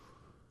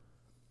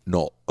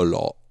 Not a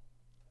lot.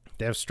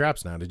 They have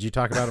straps now. Did you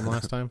talk about them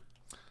last time?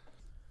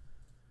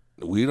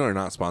 We are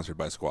not sponsored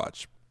by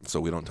Squatch, so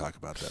we don't talk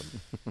about them.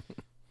 But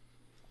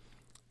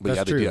That's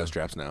yeah, they true. do have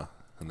straps now.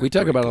 and We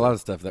they're talk about pretty a lot cool.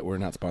 of stuff that we're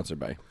not sponsored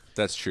by.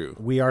 That's true.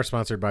 We are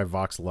sponsored by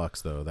Vox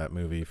Lux, though, that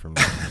movie from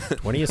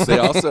 20th They century.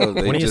 also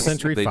 20th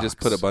Century they Fox. just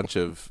put a bunch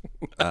of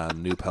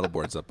new pedal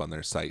boards up on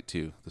their site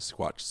too, the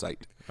Squatch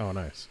site. Oh,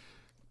 nice.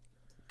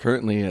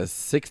 Currently a Built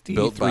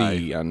 63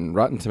 by on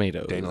Rotten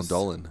Tomatoes. Daniel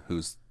Dolan,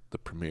 who's the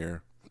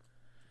premier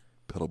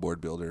pedal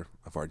board builder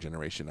of our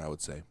generation, I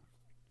would say.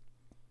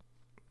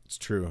 It's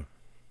true.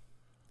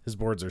 His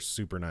boards are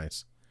super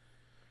nice.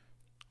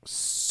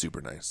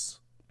 Super nice.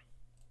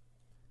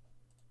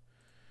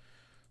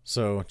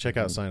 So check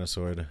out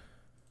Sinusoid.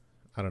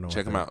 I don't know.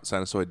 Check what them out, I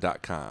don't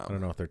sinusoid.com.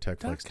 know what their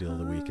TechFlex deal of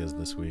the week is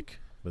this week,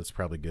 but it's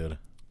probably good.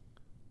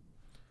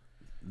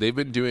 They've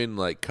been doing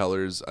like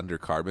colors under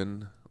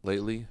carbon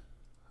lately,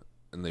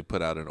 and they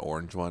put out an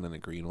orange one and a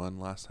green one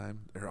last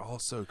time. They're all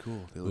so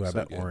cool. They look Ooh, I so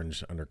bet good.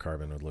 orange under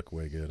carbon would look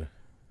way good.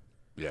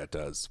 Yeah, it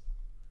does.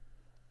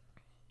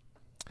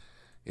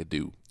 It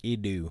do. You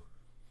do.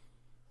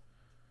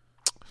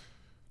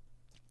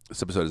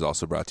 This episode is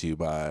also brought to you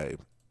by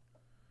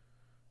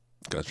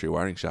Gun Street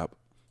Wiring Shop.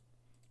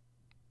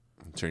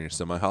 Turn your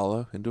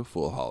semi-hollow into a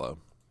full hollow.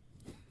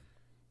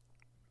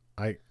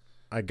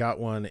 I got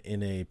one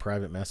in a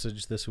private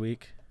message this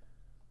week.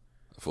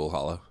 Full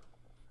hollow.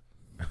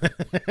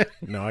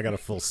 No, I got a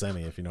full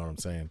semi, if you know what I'm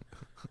saying.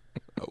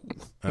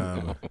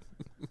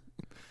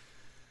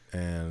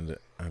 And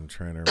I'm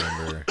trying to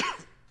remember.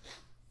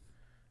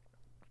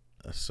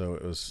 So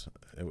it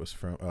was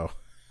from. Oh,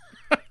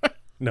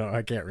 no,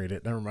 I can't read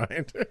it. Never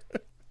mind.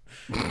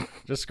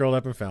 Just scrolled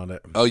up and found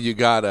it. Oh, you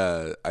got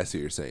a... I see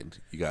what you're saying.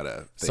 You got a...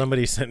 thing.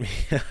 Somebody sent me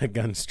a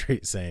Gun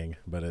Street saying,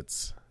 but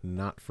it's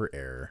not for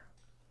air.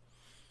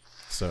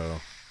 So,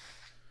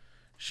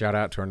 shout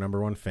out to our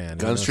number one fan.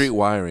 Gun Street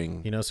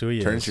Wiring He knows who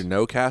he turns is. your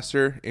no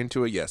caster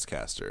into a yes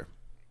caster.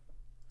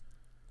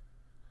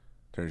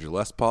 Turns your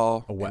Les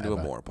Paul A into a whatever.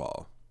 more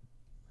Paul.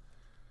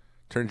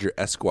 Turns your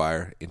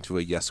Esquire into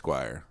a yes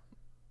squire.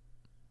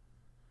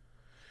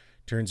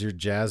 Turns your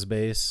jazz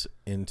bass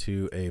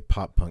into a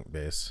pop punk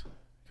bass,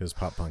 because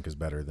pop punk is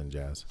better than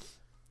jazz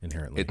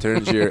inherently. It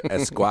turns your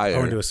Esquire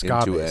Oh, into a ska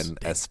into bass. an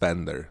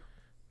Esfender.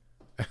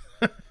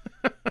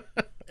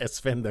 Es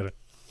Fender.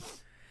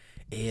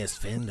 Es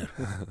Fender.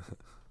 I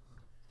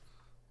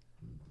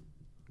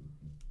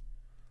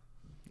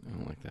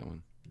don't like that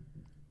one.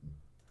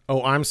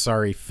 Oh, I'm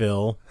sorry,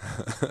 Phil.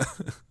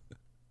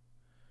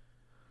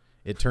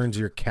 It turns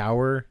your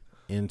cower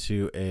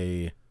into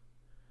a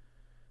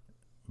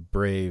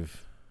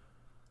brave.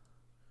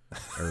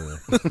 Oh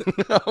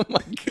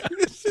my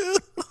gosh.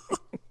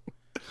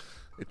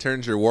 It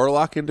turns your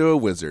Warlock into a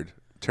wizard.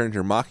 Turns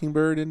your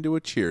Mockingbird into a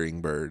cheering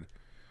bird.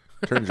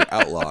 Turns your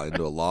Outlaw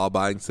into a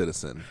law-abiding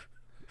citizen.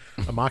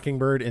 A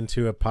mockingbird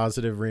into a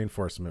positive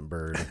reinforcement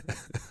bird.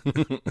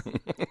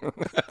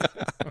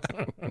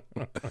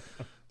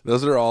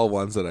 Those are all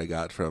ones that I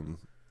got from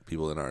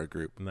people in our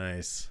group.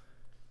 Nice.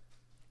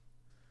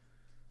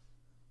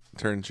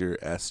 Turns your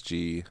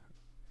SG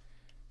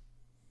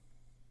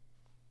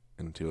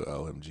into an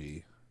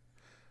OMG.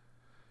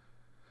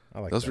 I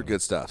like Those that were one.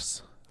 good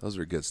stuffs. Those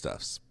were good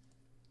stuffs.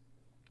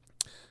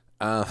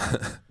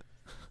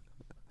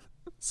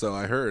 So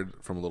I heard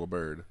from a little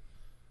bird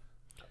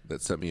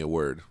that sent me a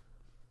word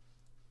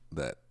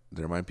that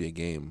there might be a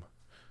game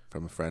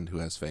from a friend who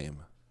has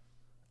fame,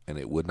 and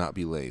it would not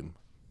be lame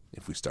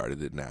if we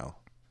started it now.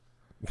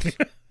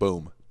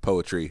 Boom.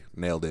 Poetry.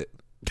 Nailed it.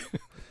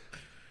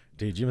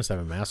 Dude, you must have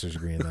a master's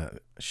degree in that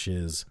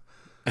shiz.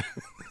 I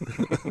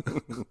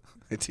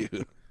do.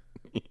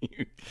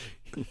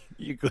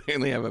 You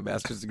clearly have a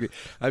master's degree.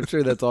 I'm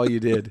sure that's all you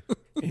did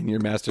in your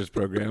master's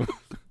program.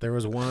 There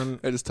was one.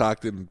 I just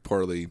talked in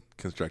poorly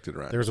constructed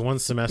rhymes. There was one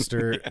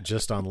semester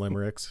just on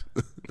limericks.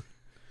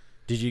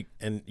 Did you?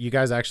 And you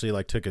guys actually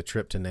like took a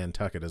trip to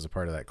Nantucket as a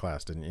part of that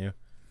class, didn't you?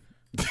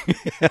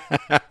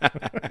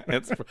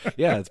 It's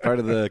part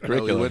of the No, we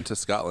curriculum. went to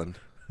Scotland.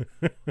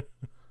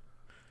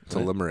 To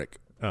Limerick.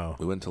 Oh,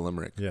 We went to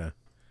Limerick. yeah,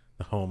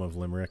 the home of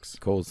limericks.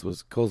 Cole's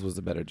was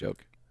the better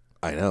joke.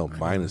 I know.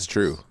 Mine is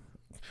true.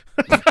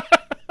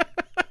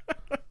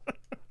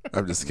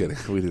 I'm just kidding.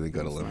 We didn't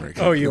go to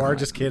Limerick. Oh, you are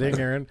just kidding,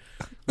 Aaron?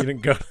 You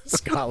didn't go to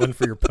Scotland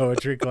for your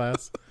poetry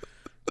class?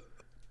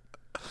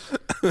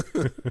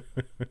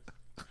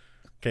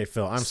 Okay,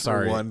 Phil. I'm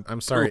sorry.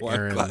 I'm sorry, for one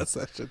Aaron class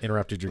session.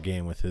 interrupted your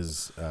game with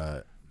his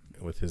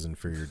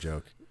inferior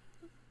joke.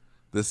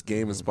 This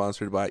game is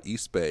sponsored by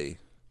East Bay.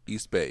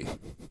 East Bay,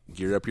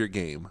 gear up your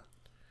game.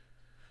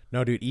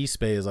 No, dude,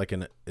 eSpay is like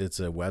it's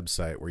a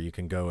website where you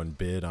can go and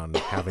bid on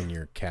having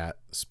your cat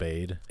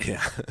spayed.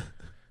 Yeah.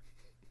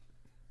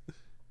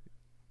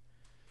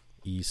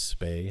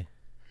 eSpay.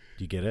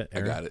 Do you get it,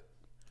 Aaron? I got it.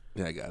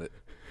 Yeah, I got it.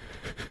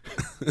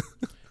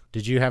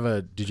 Did you have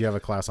a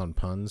class on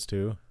puns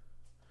too?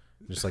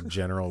 Just like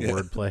general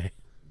wordplay.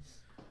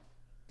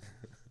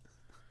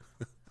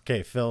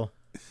 Okay, Phil.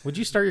 Would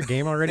you start your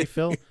game already,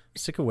 Phil?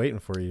 Sick of waiting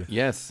for you.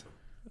 Yes.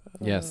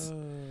 Yes.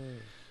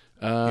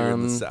 You're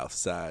in the South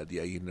Side.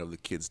 Yeah, you know the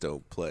kids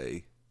don't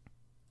play.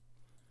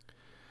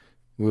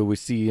 Will we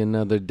see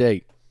another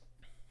date?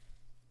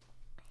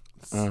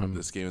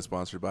 This game is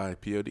sponsored by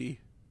POD.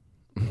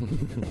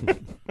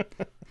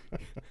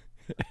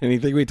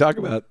 Anything we talk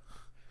about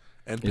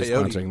And is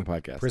peyote. sponsoring the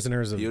podcast.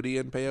 Prisoners of POD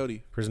and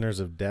peyote. Prisoners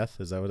of Death.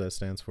 Is that what that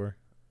stands for?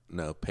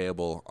 No,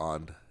 payable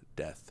on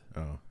death.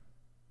 Oh,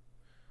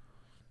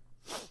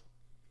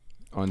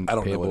 On I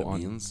don't know what payable it on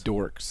means.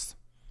 dorks.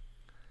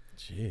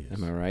 jeez.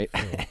 Am I right?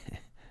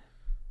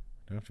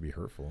 Don't have to be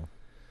hurtful.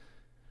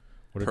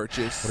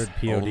 Purchase. What did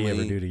POD only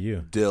ever do to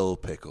you? Dill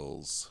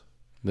pickles.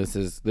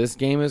 This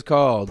game is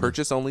called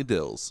Purchase only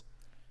dills.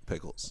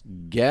 Pickles.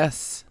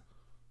 Guess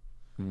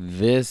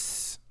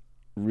This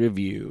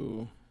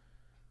Review.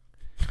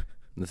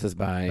 This is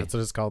by That's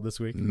what it's called this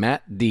week.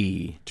 Matt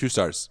D. 2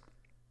 stars.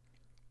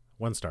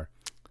 1 star.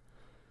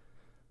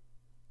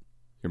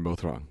 You're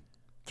both wrong.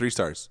 3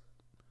 stars.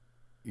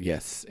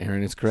 Yes,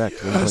 Aaron is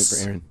correct. 1 point for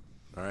Aaron.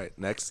 All right,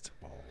 next.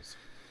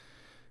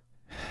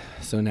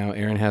 So now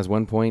Aaron has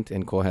 1 point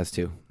and Cole has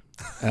 2.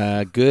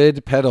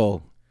 Good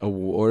Pedal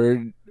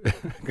Award.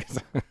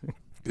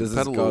 Good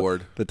Pedal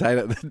Award. The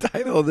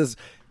title of this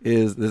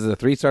is a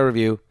 3-star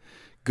review.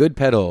 Good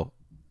pedal,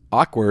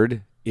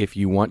 awkward if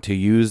you want to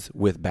use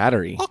with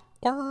battery.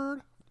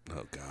 Awkward.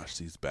 Oh gosh,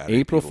 these battery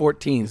April people.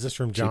 14th. Is this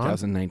from John?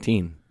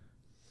 2019.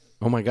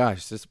 Oh my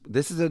gosh,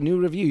 this is a new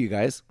review, you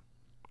guys.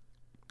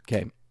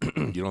 Okay.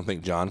 You don't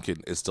think John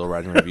is still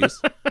writing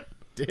reviews?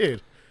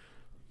 Dude.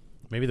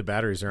 Maybe the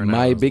batteries are in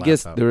My his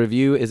biggest laptop. the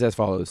review is as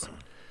follows.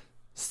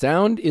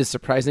 Sound is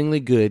surprisingly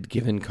good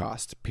given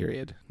cost.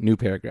 Period. New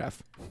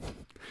paragraph.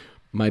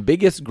 My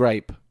biggest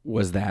gripe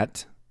was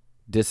that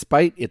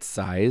despite its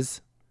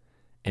size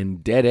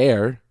and dead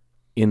air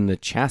in the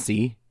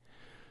chassis,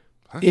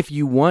 if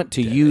you want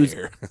to use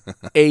Air.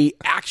 a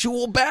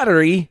actual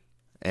battery,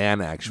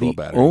 An actual the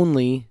battery.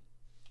 only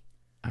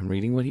I'm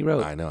reading what he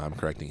wrote. I know, I'm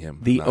correcting him.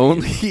 The not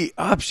only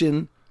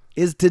option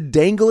is to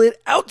dangle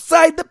it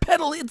outside the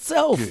pedal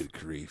itself you. Good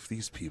grief,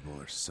 these people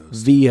are so stupid.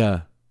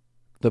 via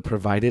the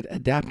provided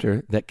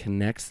adapter that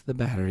connects the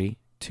battery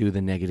to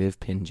the negative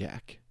pin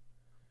jack.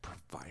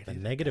 The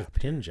negative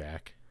pin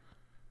jack.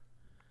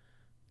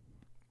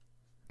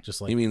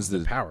 Just like He means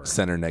the power.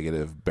 center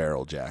negative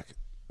barrel jack.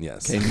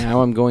 Yes. Okay,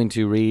 now I'm going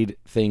to read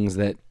things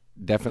that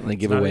definitely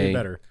It's give not any away.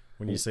 better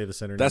when you say the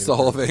center. That's the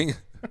negative whole barrel. thing.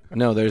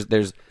 No,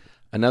 there's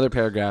another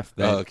paragraph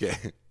that Oh, okay.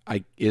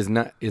 is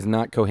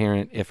not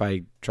coherent if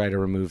I try to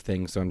remove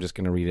things, so I'm just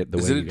going to read it the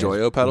Is way it a you guys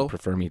Joyo would pedal?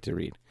 prefer me to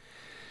read.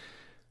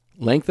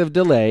 Length of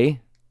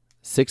delay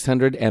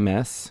 600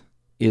 ms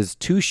is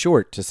too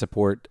short to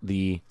support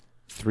the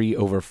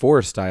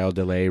 3/4 style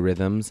delay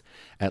rhythms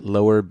at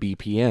lower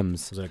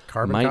BPMs. Was it a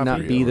carbon Might copy?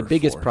 not be the 3/4,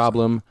 biggest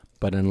problem,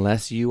 but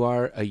unless you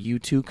are a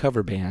U2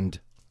 cover band.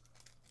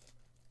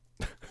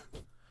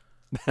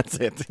 That's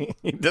it.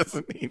 He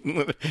doesn't.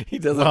 He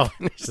doesn't. Well,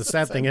 finish the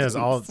sad thing is,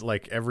 sentence.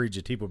 every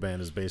Jatipo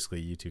band is basically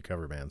a U2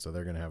 cover band, so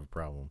they're gonna have a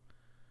problem.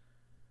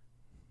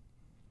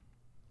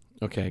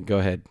 Okay, go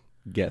ahead.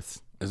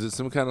 Guess. Is it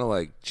some kind of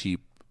like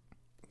cheap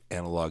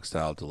analog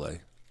style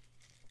delay?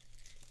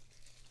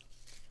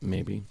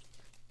 Maybe.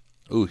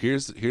 Ooh,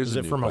 here's Is a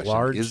it new from a question.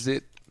 large- Is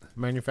it?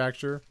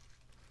 Manufacturer.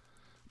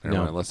 Never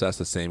No. mind. Let's ask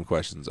the same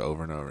questions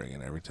over and over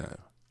again every time.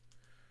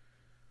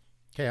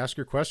 Okay, ask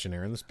your question,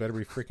 Aaron. This better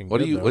be freaking What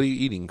good. are you though. What are you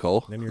eating,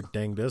 Cole? Then your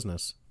dang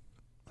business.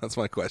 That's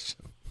my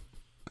question.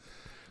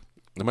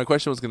 And my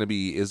question was going to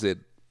be: is it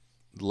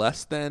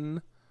less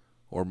than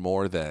or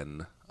more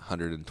than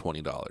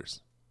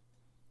 $120?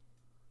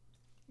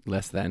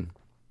 Less than.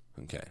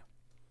 Okay.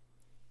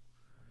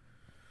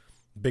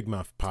 Big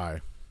Muff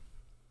pie.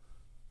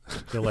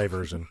 Delay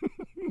version.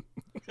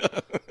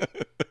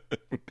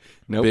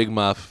 Nope. Big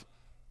Muff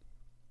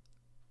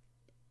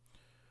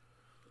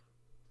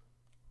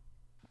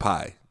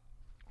pie.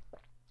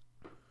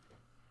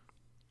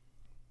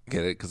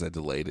 Get it? Because I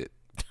delayed it.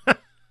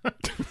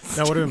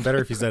 That would have been better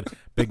if you said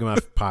Big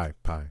Muff pie.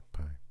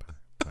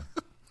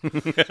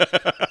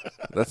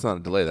 That's not a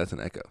delay. That's an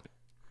echo.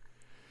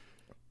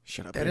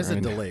 Shut up. That is a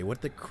Aaron. delay.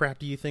 What the crap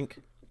do you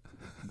think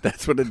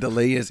That's what a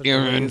delay is, a delay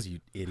Aaron. is, you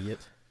idiot?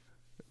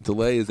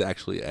 Delay is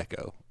actually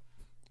echo.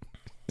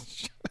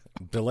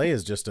 Delay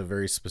is just a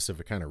very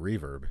specific kind of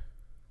reverb.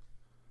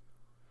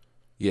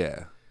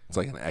 Yeah. It's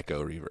like an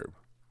echo reverb.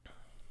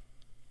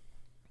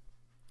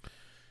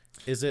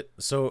 Is it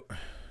so?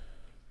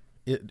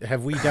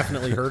 Have we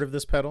definitely heard of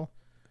this pedal?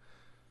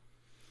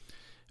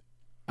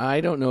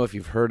 I don't know if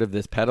you've heard of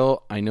this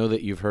pedal. I know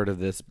that you've heard of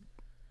this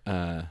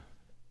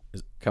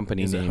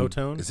company Is it name.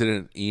 Hotone? Is it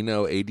an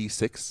Eno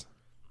 86?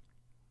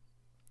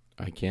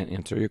 I can't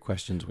answer your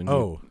questions when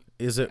Oh,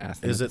 is it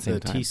ask them is at it the same the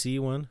time. TC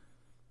one?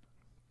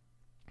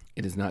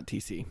 It is not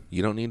TC.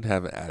 You don't need to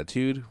have an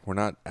attitude. We're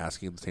not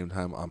asking at the same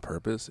time on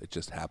purpose. It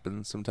just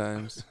happens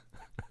sometimes.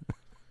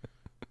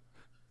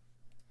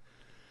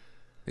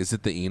 Is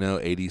it the Eno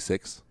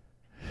 86?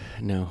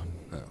 No.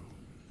 Oh,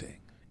 dang.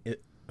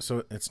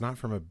 So it's not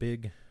from a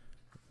big.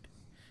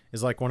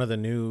 Is like one of the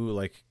new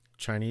like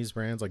Chinese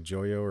brands like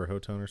Joyo or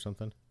Hotone or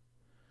something.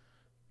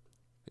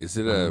 Is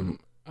it a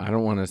I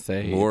don't want to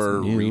say more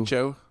it's new.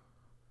 Richo?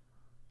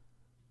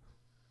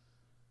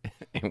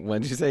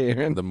 What did you say,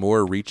 Aaron? The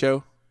more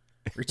Richo?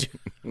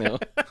 No.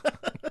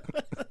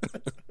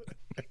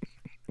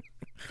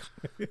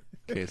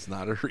 Okay, it's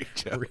not a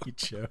Richo.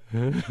 Richo.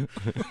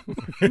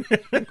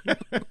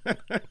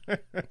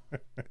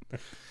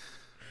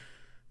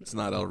 It's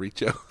not El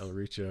Richo. El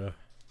Richo.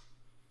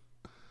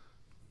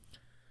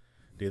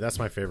 Dude, that's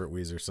my favorite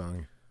Weezer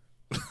song.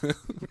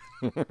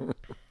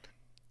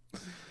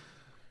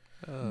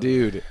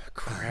 Dude,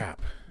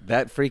 Crap.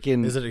 that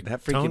freaking Is it a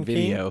that Tone freaking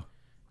video.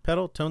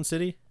 Pedal Tone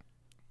City.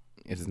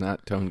 It is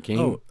not Tone King.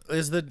 Oh,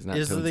 is not the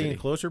Tone City.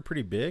 enclosure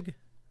pretty big?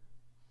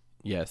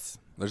 Yes.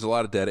 There's a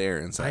lot of dead air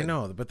inside. I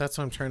know, but that's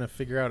what I'm trying to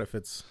figure out if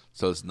it's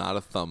So it's not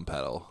a thumb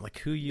pedal. like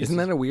who uses. Isn't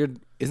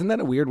that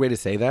a weird way to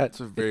say that? It's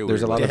a very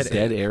There's a weird lot way of to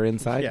dead air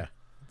inside. Yeah,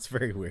 it's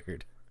very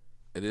weird.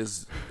 It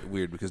is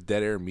weird because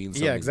dead air means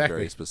something Yeah, exactly.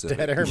 very specific.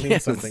 Dead air means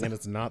Yes. something, and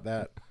it's not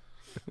that.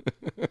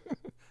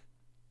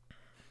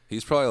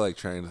 He's probably like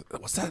trying to.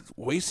 What's that?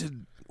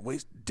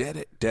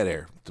 Dead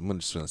air. I'm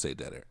just gonna say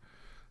dead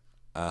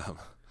air.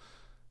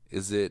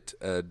 Is it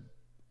a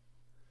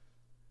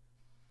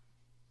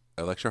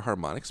Electro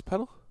Harmonics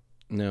pedal?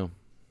 No.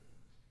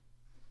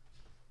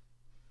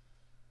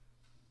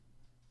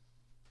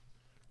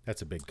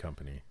 That's a big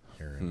company,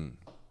 Aaron.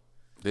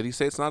 Did he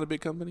say it's not a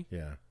big company?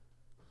 Yeah,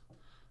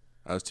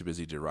 I was too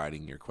busy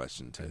deriding your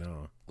question I to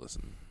know.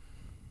 listen.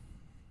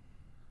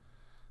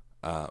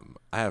 I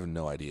have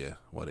no idea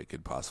what it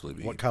could possibly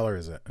be. What color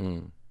is it?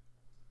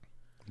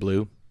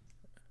 Blue?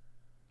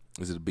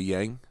 Is it a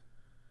Biang?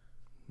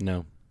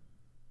 No.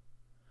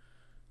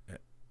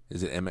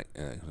 Is it MX?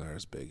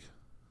 There's big.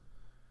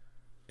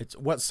 It's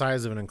what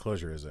size of an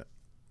enclosure is it?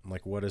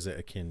 Like, what is it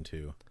akin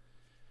to?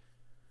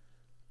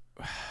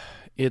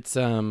 It's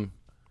Don't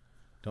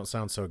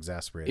sound so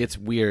exasperated. it's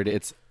weird.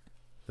 It's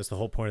That's the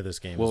whole point of this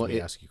game. Well, is we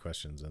it- ask you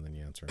questions and then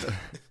you answer them.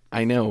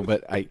 I know,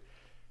 but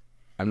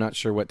I'm not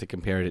sure what to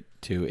compare it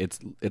to.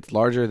 It's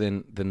larger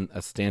than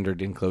a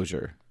standard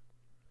enclosure.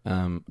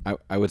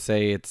 I would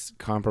say it's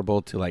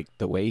comparable to like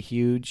the Way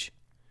Huge,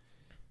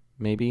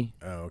 maybe.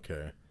 Oh,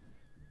 okay.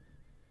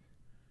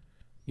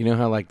 You know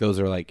how like those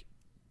are like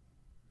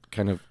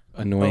kind of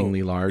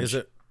annoyingly large.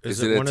 Is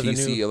it one a of the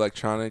TC new?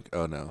 Electronic?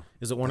 Oh no.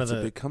 Is it one That's of a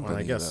the big company,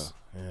 Well, I guess.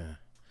 Yeah.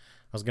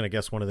 I was gonna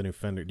guess one of the new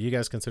Fender. Do you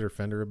guys consider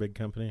Fender a big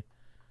company?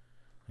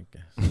 I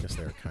guess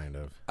they're kind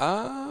of.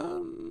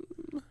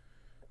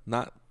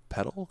 Not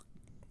pedal.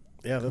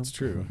 Yeah, that's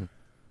true.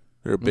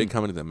 They're a big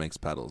company that makes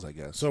pedals, I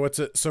guess. So it's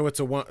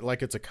a one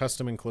like it's a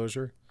custom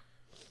enclosure.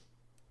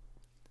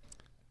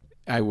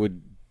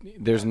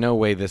 There's no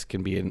way this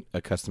can be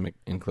a custom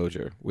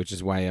enclosure, which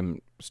is why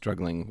I'm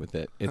struggling with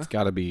it. It's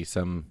got to be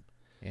some.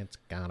 It's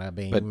gotta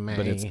be But me.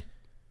 it's-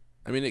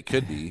 I mean, it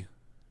could be.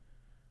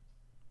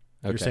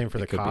 You're Okay, saying for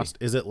it the could be. cost?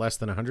 Is it less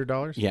than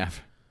 $100? Yeah.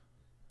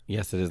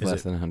 Yes, it is Is less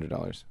it- than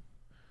 $100.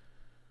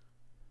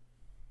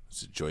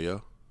 Is it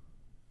Joyo?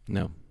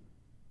 No.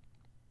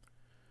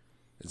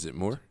 Is it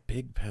more?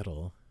 Big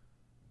pedal.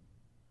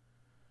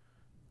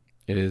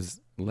 It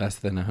is less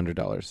than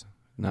 $100,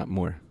 not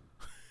more.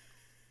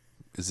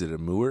 Is it a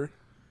Moor?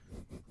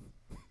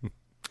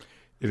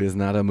 It is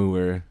not a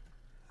more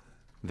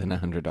than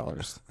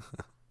 $100.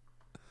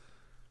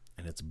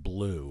 And it's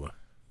blue.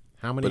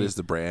 How many? But is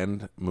the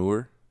brand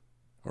Moor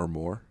or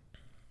more?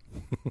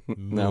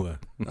 No.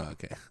 Oh,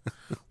 okay.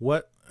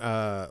 What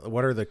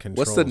are the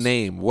controls? What's the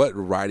name? What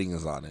writing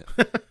is on it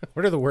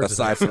What are the words?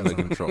 aside from the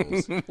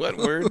controls? What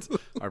words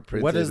are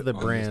printed? What is the on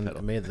this brand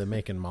pedal? made the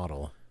make and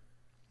model?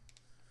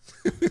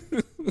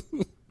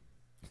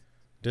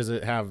 Does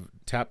it have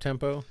tap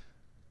tempo?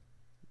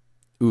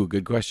 Ooh,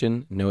 good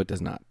question. No, it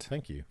does not.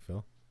 Thank you,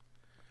 Phil.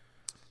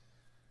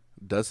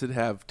 Does it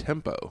have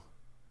tempo?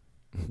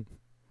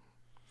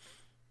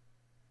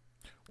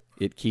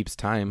 It keeps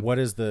time. What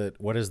is the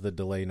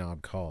delay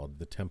knob called?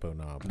 The tempo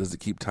knob. Does it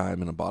keep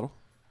time in a bottle?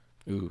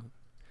 Ooh.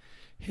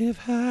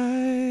 If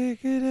I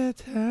could have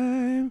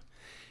time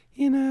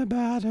in a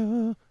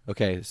bottle.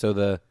 Okay, so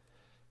there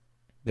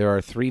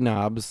are 3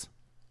 knobs,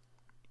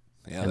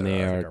 Yeah, and there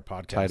they are. like are our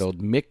podcast.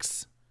 titled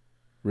Mix,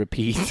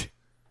 Repeat,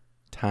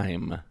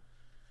 Time.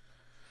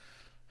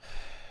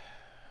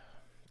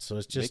 So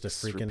it's just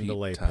Mix, a freaking repeat,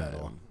 delay time.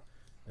 pedal.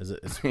 Is it?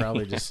 It's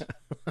probably just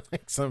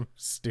like some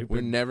stupid.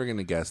 We're never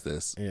gonna guess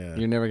this. yeah.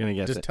 You're never gonna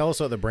guess Just it. tell us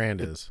what the brand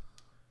is.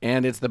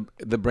 And it's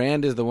the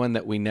brand is the one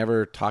that we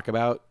never talk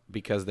about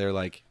because they're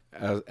like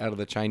out of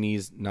the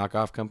Chinese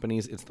knockoff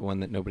companies, it's the one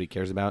that nobody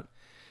cares about.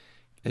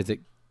 Is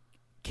it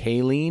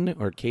Kaline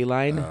or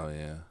Kaline? Oh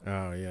yeah.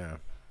 Oh yeah.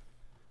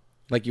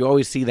 Like you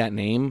always see that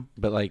name,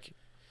 but like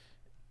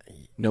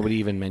nobody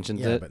even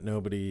mentions Yeah, it. but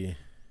nobody.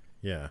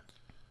 Yeah.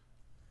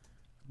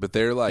 But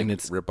they're like And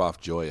it's- rip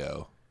off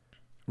Joyo.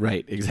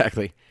 Right,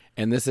 exactly.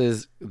 And this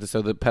is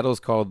so the pedal's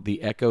called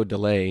the Echo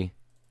Delay,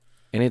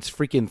 and it's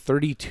freaking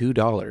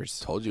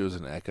 $32. Told you it was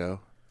an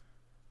Echo.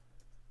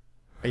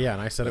 Yeah,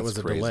 and I said it That's was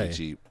a crazy delay.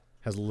 cheap.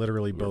 Has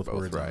literally We're both both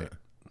words on right. it.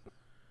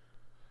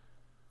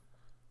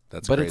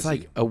 That's But crazy. it's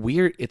like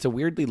it's a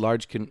weirdly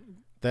large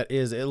That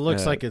is. It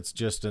looks Uh, like it's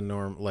just a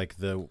like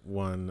the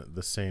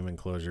same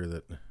enclosure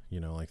that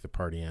like the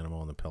Party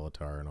Animal and the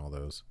Pelotar and all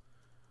those.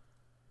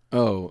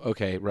 Oh,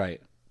 okay,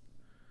 right.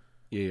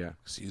 Yeah.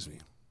 Excuse me.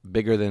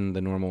 Bigger than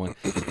the normal one.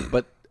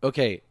 But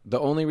okay, the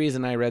only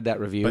reason I read that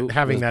review But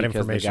having was that because the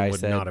information guy would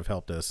said, not have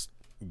helped us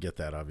get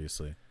that,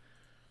 obviously.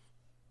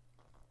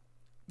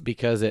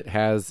 because it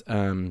has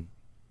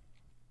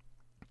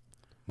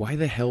why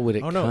the hell would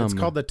it Oh no, come? it's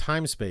called the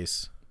Time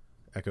Space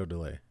Echo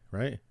Delay,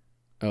 right?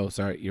 Oh,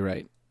 sorry, you're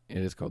right. It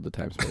is called the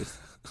Time Space.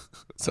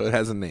 So it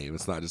has a name.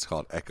 It's not just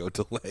called Echo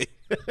Delay.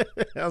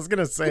 I was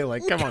gonna say,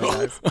 like, come on,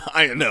 guys.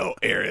 I know,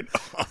 Aaron.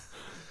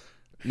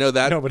 No,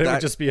 that No, but it that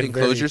would just be a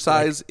enclosure very,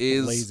 size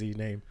is lazy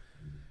name.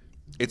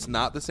 It's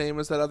not the same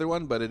as that other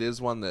one, but it is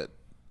one that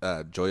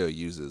Joyo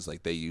uses.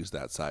 Like they use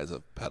that size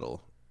of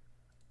pedal,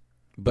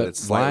 but it's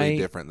slightly why?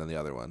 different than the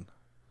other one.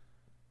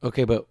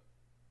 Okay, but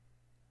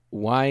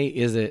why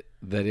is it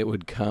that it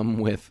would come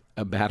with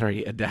a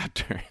battery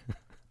adapter?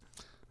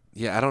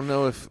 Yeah, I don't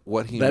know if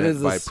what he That meant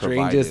is the by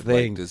strangest provided.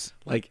 thing. Like, does,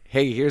 Like,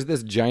 hey, here's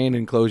this giant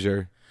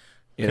enclosure.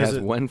 It Because has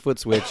it- 1 foot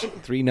switch,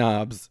 3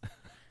 knobs,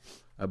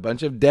 a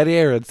bunch of dead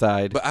air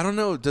inside. but I don't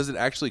know. Does it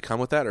actually come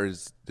with that, or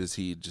is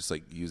he just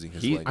like using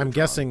his? language I'm wrong?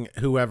 guessing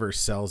whoever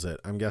sells it.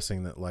 I'm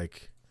guessing that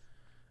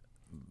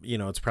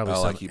it's probably Oh,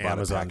 some like he bought a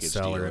Amazon package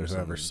seller, deal or and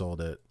whoever something.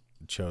 sold it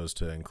chose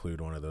to include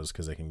one of those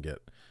because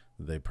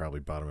they probably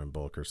bought them in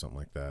bulk or something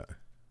like that.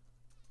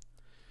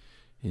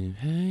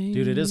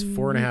 Dude, it is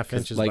 4.5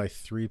 inches by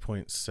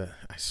 3.7.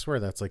 I swear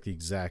that's like the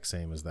exact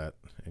same as that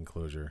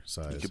enclosure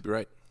size. You could be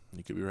right.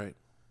 You could be right.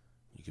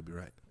 You could be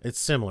right. It's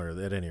similar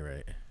at any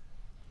rate.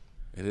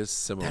 It is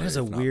similar. That is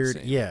a if not the weird,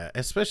 same. yeah.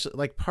 Especially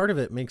like part of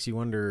it makes you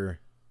wonder,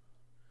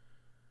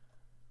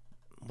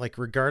 like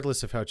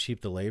regardless of how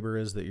cheap the labor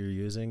is that you're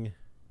using,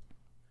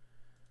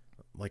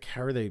 like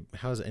how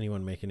is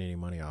anyone making any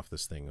money off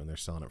this thing when they're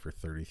selling it for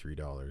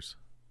 $33?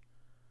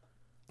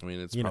 I mean,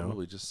 it's You know.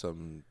 probably just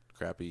some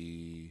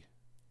crappy.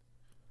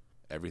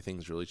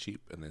 Everything's really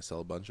cheap, and they sell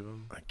a bunch of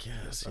them. I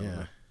guess, I don't yeah.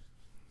 know.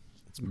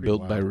 It's pretty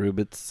Built by wild.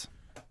 Rubits.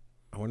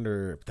 I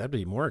wonder if that'd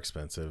be more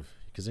expensive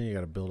because then you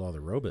got to build all the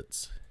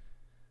robots.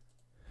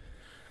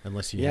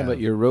 Unless you Yeah, have but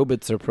your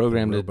robots are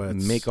programmed to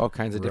robots- make all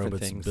kinds of different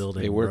robots things.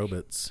 building They work.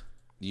 robots.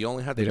 You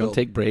only have to. They don't build,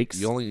 take breaks.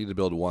 You only need to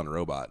build one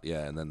robot,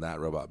 yeah, and then that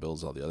robot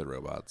builds all the other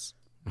robots.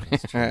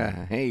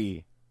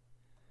 Hey,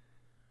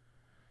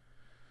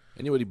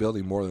 Anybody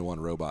building more than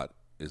one robot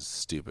is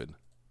stupid.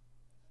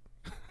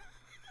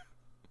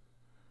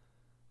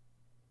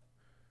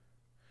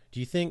 Do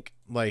you think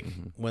like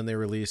Mm-hmm. when they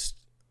released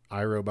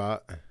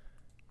iRobot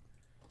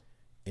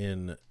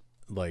in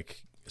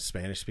like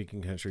Spanish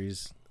speaking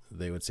countries,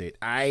 they would say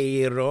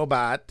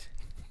iRobot?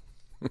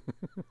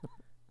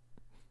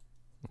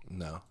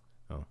 No,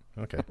 Oh,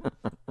 okay.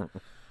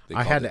 They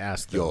I called had it to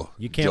ask Yo, though.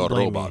 You can't Yo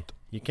blame robot. me.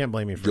 You can't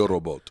blame me for Joe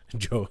Robot.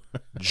 Joe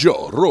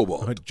Joe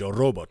Robot. Joe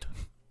Robot.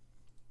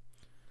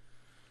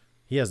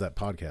 He has that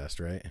podcast,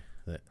 right?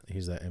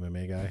 He's that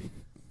MMA guy.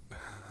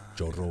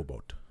 Joe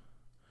Robot.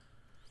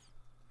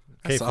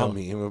 I saw a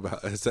Phil. meme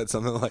about. It said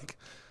something like,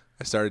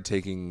 "I started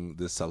taking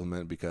this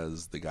supplement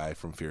because the guy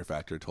from Fear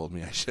Factor told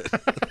me I should."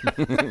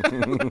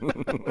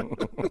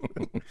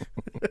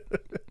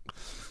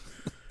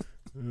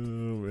 Oh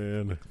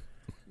man.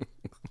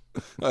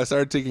 I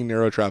started taking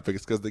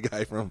neurotropics because the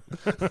guy from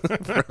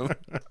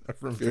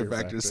From Fear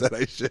Factor said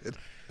I should.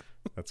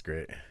 That's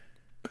great.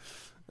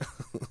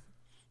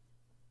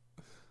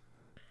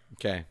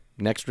 okay.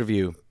 Next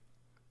review.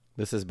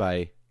 This is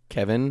by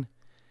Kevin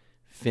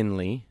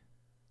Finley.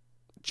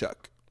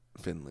 Chuck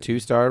Finley.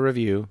 2-star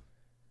review.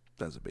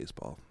 That's a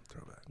baseball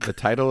throwback. The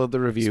title of the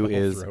review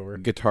Baseball is thrower.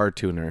 Guitar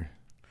Tuner.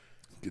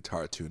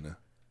 Guitar tuna.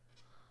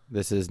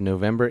 This is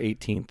November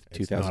 18th,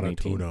 It's not a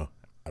 2018. tuna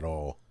at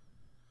all.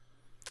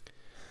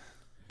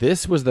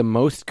 This was the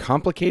most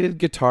complicated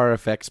guitar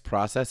effects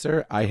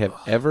processor I have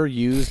ever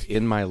used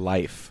in my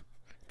life.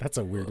 That's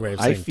a weird way of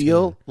I saying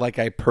feel like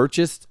I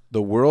purchased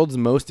the world's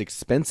most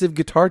expensive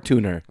guitar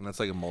tuner. And that's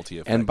like a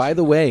multi-effect. And by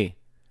the way,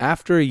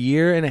 after a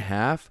year and a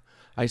half,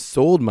 I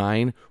sold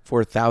mine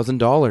for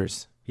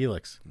 $1,000.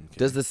 Helix.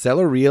 Does the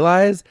seller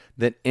realize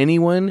that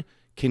anyone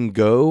can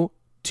go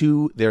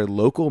to their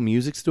local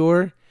music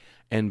store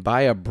and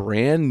buy a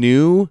brand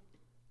new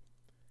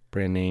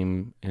brand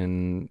name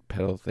and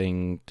pedal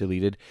thing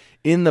deleted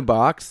in the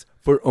box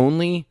for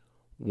only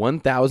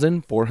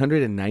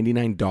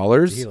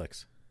 $1,499?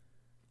 Helix.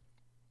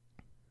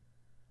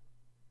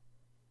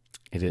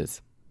 It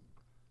is.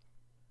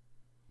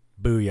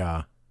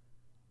 Booyah.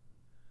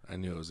 I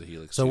knew it was a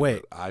Helix. So too,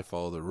 wait. but I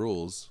follow the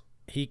rules.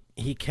 He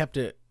kept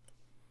it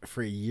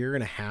for a year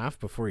and a half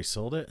before he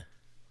sold it?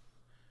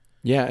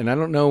 Yeah, and I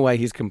don't know why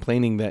he's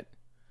complaining that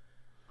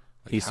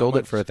Like, he how sold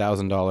much- it for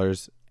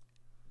 $1,000.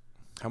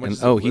 How much? And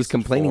is it he's listed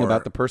complaining for?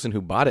 about the person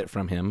who bought it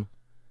from him.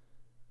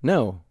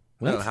 No.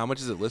 No, What? how much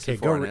is it listed Okay,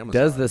 for go on re-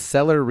 Amazon? Does the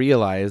seller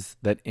realize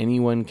that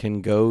anyone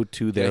can go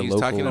to their he's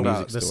local talking music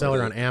about the store?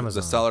 seller on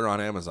Amazon. The seller on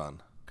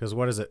Amazon. Because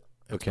what is it?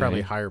 It's Okay.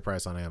 probably higher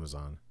price on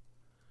Amazon.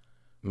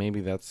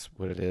 Maybe that's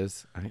what it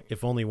is.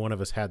 If only one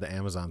of us had the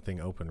Amazon thing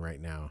open right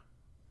now.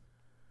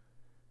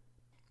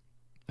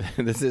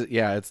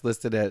 It's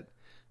listed at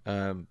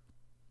 $1,800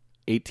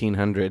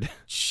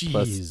 Jeez.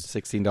 plus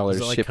 $16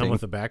 Does it like shipping. come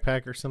with a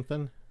backpack or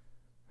something?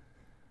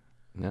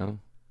 No,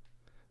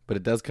 but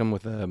it does come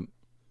with a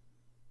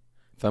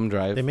thumb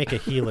drive. They make a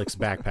Helix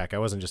backpack. I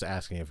wasn't just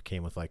asking if it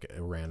came with like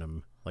a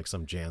random, like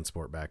some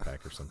JanSport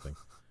backpack or something.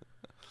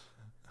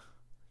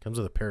 Comes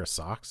with a pair of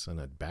socks and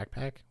a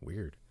backpack?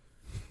 Weird.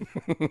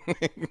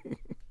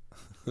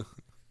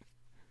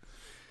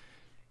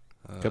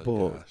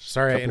 Couple. gosh.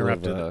 Sorry I Couple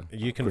of, interrupted.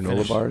 You can granola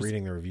finish bars.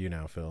 reading the review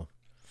now, Phil.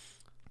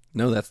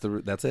 No, that's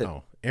it.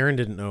 Oh, Aaron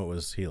didn't know it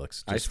was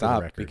Helix. I Just for the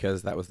stopped record.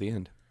 because that was the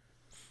end.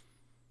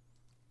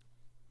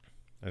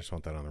 I just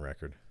want that on the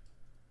record.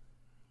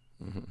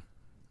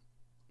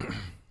 Mm-hmm.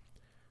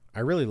 I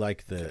really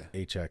like the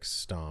HX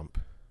Stomp.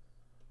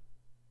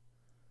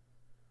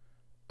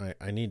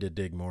 I need to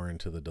dig more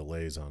into the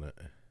delays on it,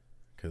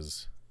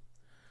 because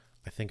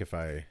I think if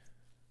I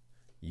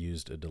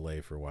used a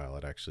delay for a while,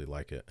 I'd actually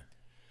like it.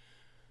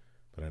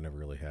 But I never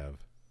really have.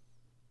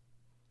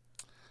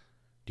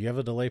 Do you have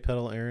a delay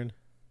pedal, Aaron?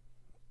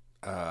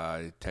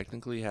 I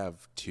technically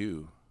have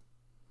 2.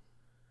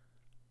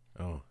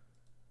 Oh.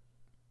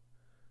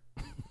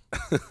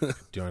 Do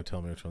you want to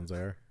tell me which ones they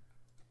are?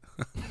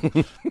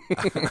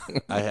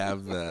 I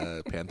have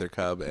the Panther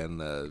Cub and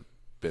the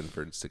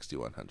Binford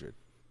 6100.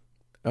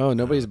 Oh,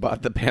 nobody's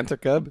bought the Panther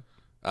Cub?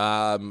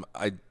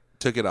 I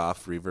took it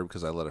off Reverb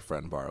because I let a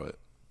friend borrow it,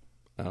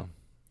 Oh.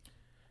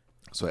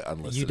 so I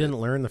unlisted. You didn't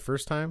learn the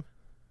first time?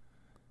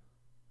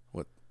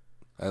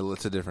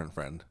 It's a different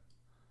friend.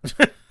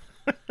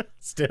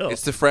 Still.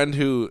 It's the friend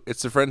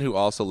who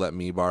also let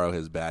me borrow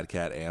his Bad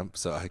Cat amp.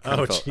 So I kind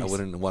Oh, of felt I jeez.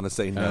 wouldn't want to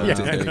say no. Yeah,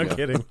 to him. no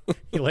kidding.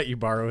 He let you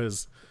borrow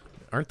his.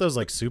 Aren't those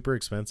like super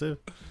expensive?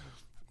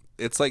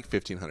 It's like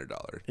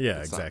 $1,500. Yeah,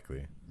 It's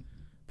exactly.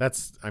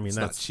 That's. I mean, It's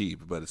not that's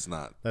cheap, but it's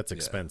not. that's yeah.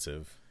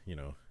 expensive. You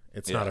know,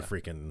 it's not a Yeah.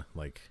 freaking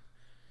like.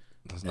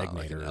 It's not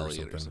like an Egnator or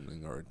Elliot or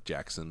something. something or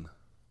Jackson.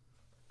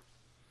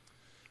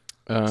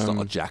 It's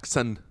not a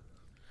Jackson.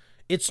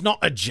 It's not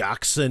a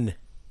Jackson.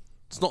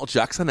 It's not a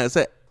Jackson, is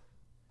it?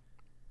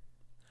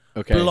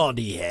 Okay.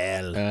 Bloody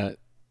hell!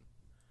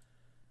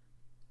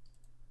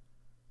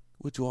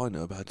 What do I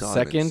know about diamonds?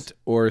 Second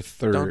or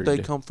third? Don't they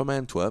come from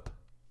Antwerp?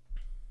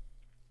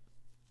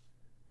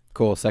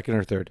 Cool. Second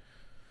or third?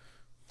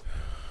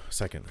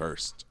 Second.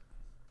 First.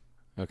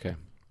 Okay.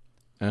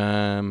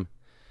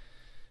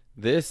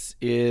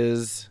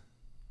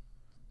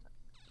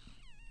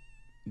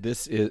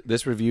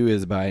 This review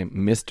is by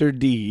Mr.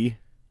 D.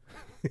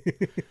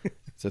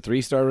 It's a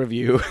 3-star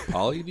review.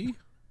 Ollie D?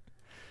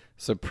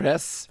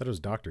 Suppress. I thought it was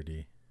Dr.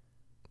 D.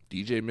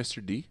 DJ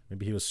Mr. D?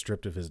 Maybe he was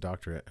stripped of his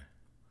doctorate.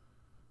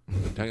 Are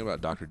you talking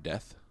about Dr.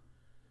 Death?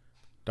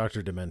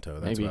 Dr. Demento.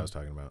 That's Maybe. what I was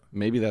talking about.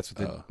 Maybe that's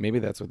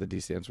what the D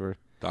stands for.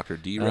 Dr.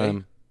 D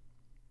Ray?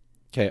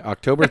 Okay,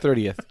 October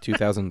 30th,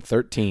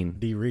 2013.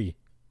 D. Ree.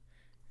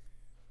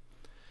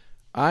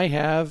 I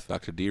have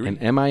Dr. D Ray? an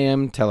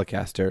MIM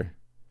Telecaster.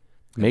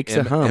 Makes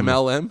a hum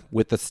MLM?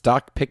 with the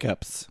stock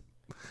pickups.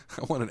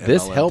 I want an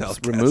This MLM helps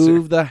Telecaster.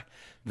 remove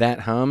that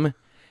hum,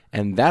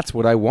 and that's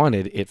what I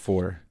wanted it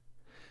for.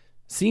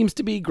 Seems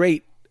to be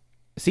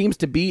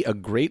a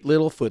great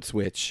little foot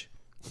switch.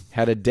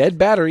 Had a dead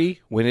battery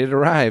when it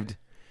arrived,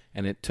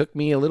 and it took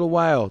me a little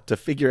while to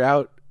figure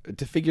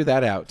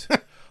that out.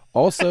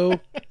 Also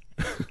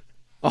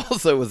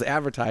was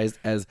advertised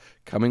as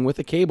coming with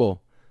a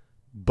cable,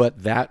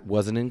 but that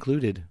wasn't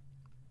included.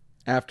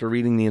 After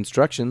reading the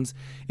instructions,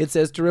 it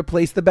says to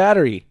replace the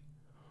battery.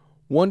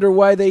 Wonder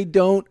why they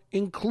don't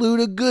include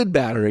a good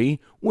battery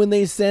when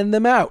they send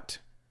them out.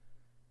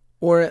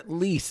 Or at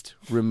least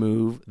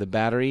remove the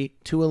battery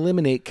to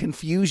eliminate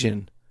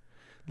confusion,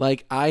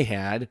 like I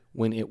had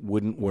when it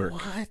wouldn't work.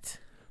 What?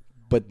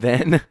 But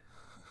then,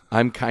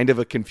 I'm kind of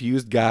a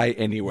confused guy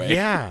anyway.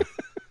 Yeah.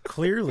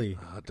 Clearly.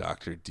 Oh,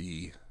 Dr.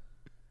 D.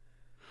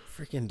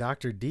 Freaking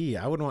Dr. D.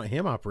 I wouldn't want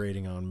him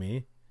operating on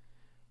me.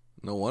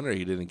 No wonder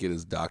he didn't get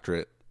his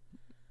doctorate.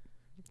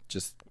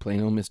 Just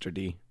plain old Mr.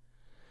 D.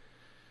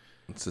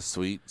 It's a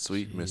sweet,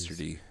 sweet Mr.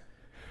 D.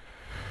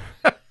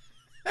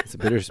 It's a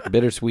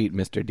bittersweet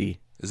Mr. D.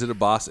 Is it a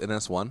Boss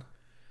NS1?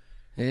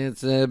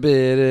 It's a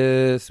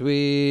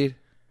bittersweet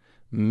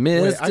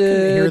Mr. Wait, I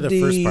couldn't hear the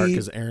D. first part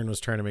because Aaron was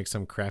trying to make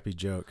some crappy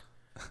joke.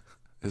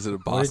 Is it a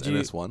Boss did you-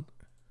 NS1?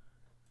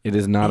 It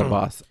is not a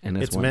Boss,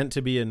 and It's meant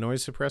to be a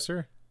noise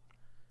suppressor?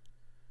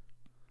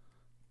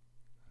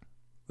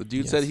 The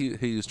dude said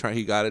he was trying.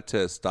 He got it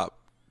to stop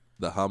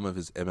the hum of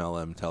his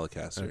MLM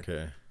Telecaster.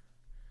 Okay.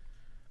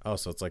 Oh,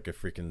 so it's like a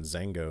freaking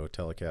Zango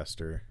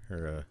Telecaster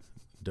or a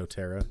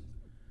doTERRA.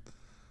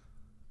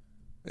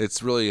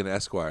 It's really an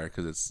Esquire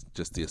because it's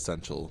just the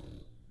essential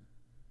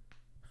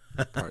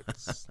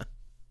parts.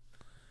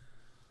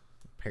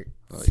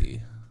 Oh, yeah.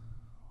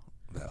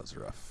 That was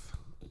rough.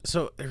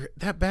 So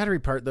that battery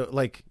part though,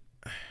 like,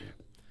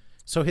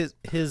 so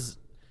his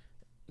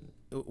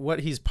what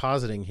he's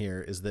positing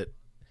here is that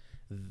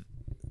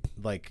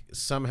like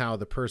somehow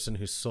the person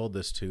who sold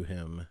this to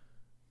him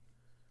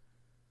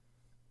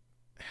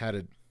had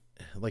a,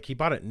 like, he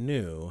bought it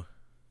new,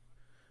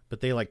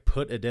 but they like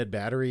put a dead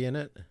battery in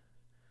it,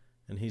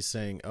 and he's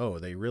saying, oh,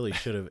 they really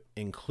should have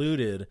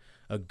included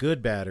a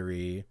good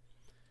battery.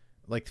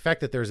 Like, the fact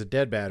that there's a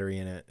dead battery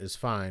in it is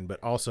fine,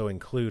 but also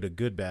include a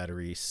good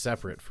battery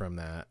separate from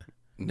that.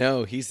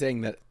 No, he's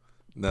saying that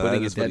No,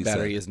 putting that a is what dead he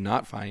battery said. is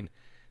not fine.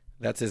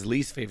 That's his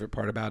least favorite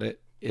part about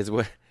it. Is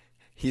what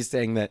he's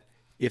saying, that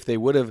if they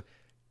would have,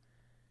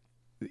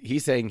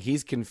 he's saying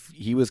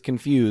he was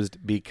confused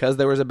because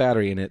there was a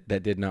battery in it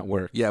that did not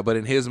work. Yeah, but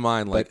in his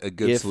mind, like, But a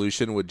good if-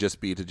 solution would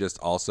just be to just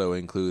also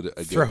include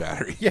a good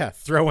battery. Yeah,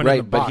 throw one in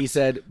the Right, box. but he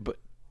said,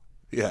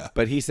 Yeah.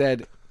 but he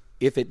said,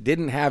 if it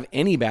didn't have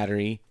any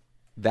battery,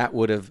 that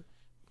would have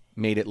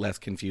made it less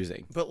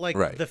confusing. But like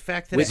Right. the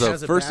fact that it So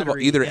has a first of all,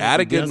 battery either and add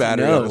a it good doesn't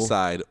battery on the know.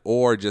 side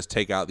or just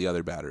take out the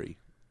other battery.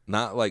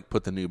 Not like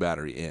put the new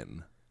battery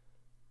in.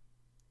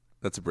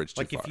 That's a bridge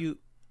too like far.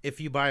 if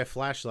you buy a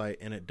flashlight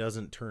and it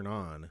doesn't turn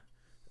on,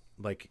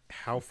 like,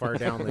 how far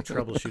down the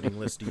troubleshooting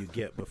list do you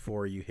get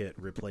before you hit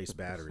replace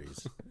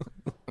batteries?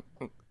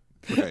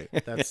 Right.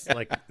 That's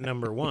like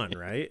number one,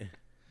 right?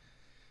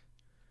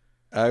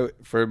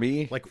 For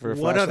me, Like, for a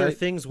what other flashlight,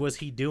 things was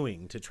he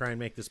doing to try and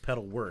make this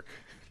pedal work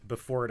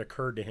before it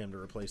occurred to him to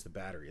replace the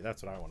battery?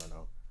 That's what I want to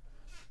know.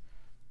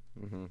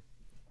 Mm-hmm.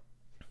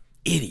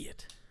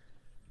 Idiot.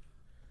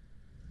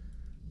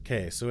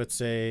 Okay, so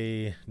it's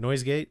a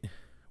noise gate.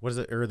 What is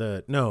it? Or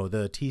the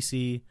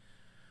TC.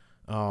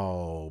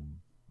 Oh,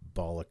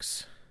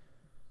 bollocks.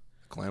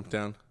 Clamp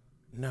down.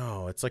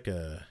 No, it's like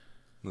a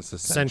This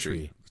is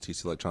Sentry.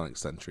 TC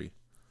Electronics Sentry.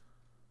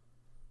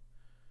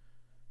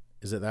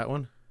 Is it that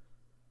one?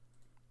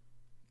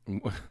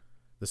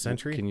 The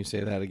Sentry? Can you say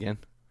that again?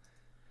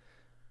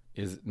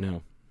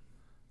 No.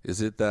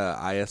 Is it the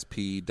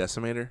ISP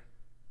decimator?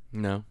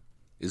 No.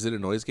 Is it a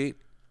noise gate?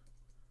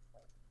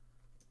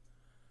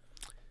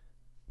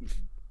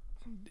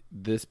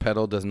 This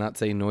pedal does not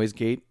say noise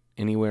gate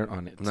anywhere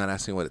on it. I'm not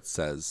asking what it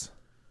says.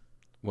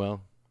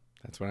 Well,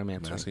 that's what I'm I'm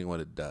answering. asking what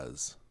it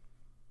does.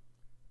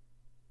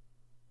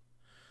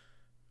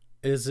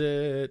 Is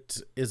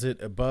it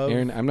above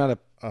Aaron, I'm not a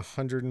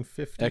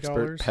 $150?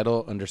 expert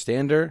pedal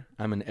understander.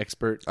 I'm an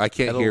expert I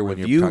can't pedal hear when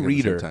you're review talking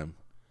reader. at the same time.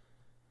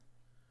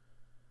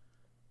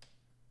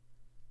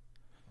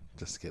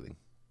 Just kidding.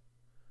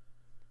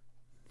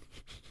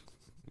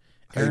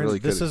 I Aaron, really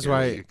this couldn't is hear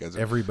why what you guys are-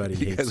 everybody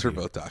You hates guys are you.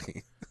 both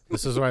talking.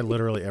 This is why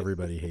literally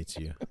everybody hates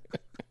you.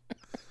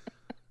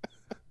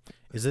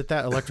 Is it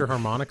that Electro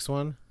Harmonics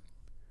one?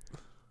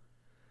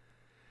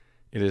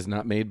 It is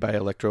not made by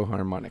Electro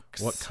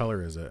Harmonics. What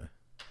color is it?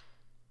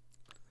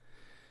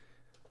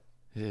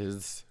 It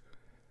is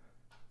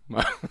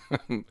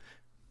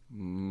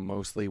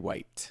mostly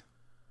white.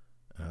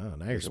 Oh, now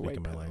you're There's a white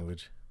speaking my pedal.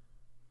 language.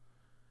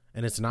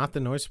 And it's not the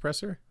noise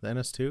suppressor, the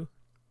NS2?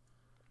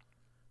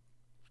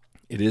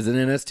 It is an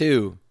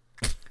NS2.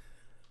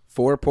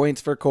 4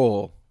 points for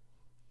Cole.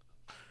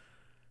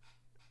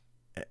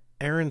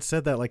 Aaron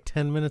said that like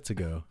 10 minutes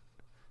ago.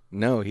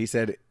 No, he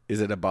said,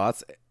 is it a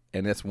Boss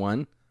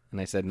NS1?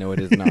 And I said, no, it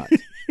is not.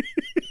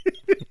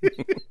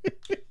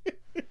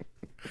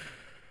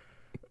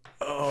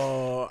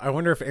 Oh, I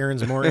wonder if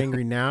Aaron's more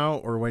angry now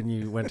or when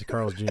you went to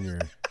Carl's Jr.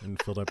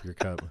 and filled up your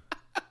cup.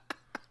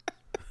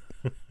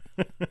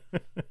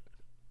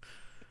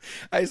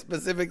 I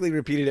specifically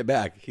repeated it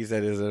back. He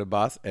said, is it a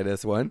Boss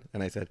NS1?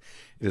 And I said,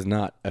 it is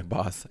not a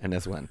Boss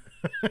NS1.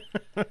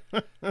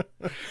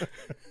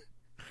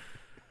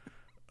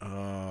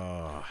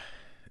 Oh,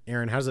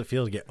 Aaron, how does it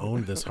feel to get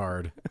owned this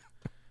hard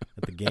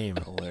at the game?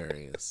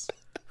 Hilarious.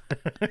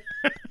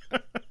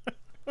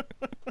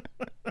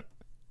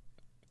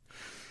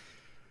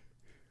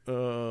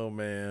 Oh,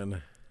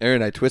 man.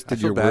 Aaron, I I twisted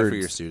feel your bad words. for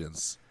your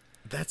students.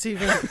 That's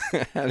even...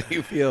 How do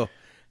you feel?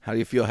 How do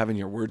you feel having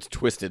your words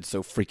twisted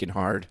so freaking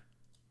hard?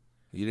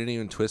 You didn't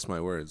even twist my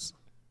words.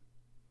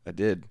 I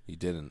did. You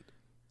didn't.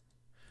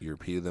 You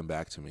repeated them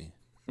back to me.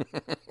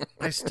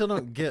 I still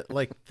don't get,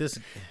 like, this...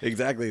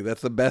 Exactly.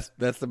 That's the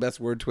best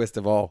word twist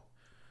of all.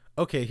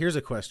 Okay, here's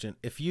a question.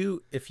 If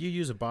you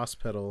use a Boss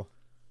pedal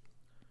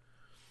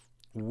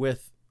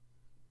with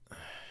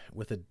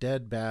a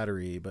dead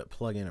battery but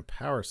plug in a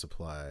power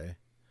supply,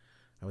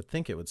 I would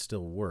think it would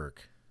still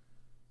work.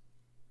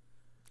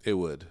 It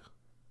would.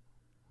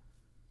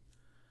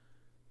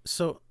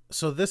 So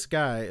this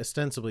guy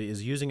ostensibly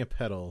is using a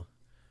pedal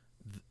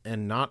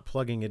and not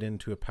plugging it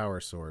into a power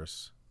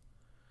source,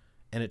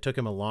 and it took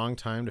him a long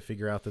time to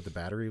figure out that the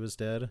battery was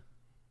dead.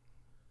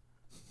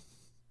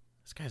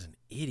 This guy's an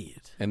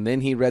idiot. And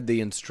then he read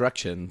the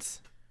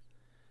instructions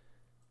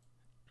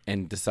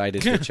and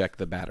decided to check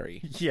the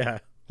battery. Yeah,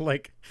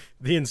 like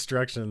the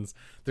instructions.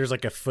 There's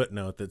like a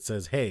footnote that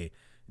says, "Hey,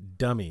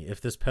 dummy,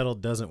 if this pedal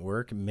doesn't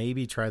work,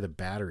 maybe try the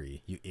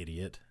battery, you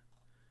idiot."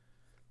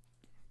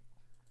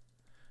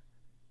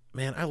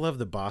 Man, I love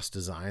the Boss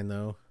design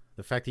though.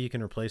 The fact that you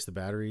can replace the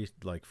battery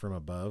like from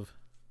above.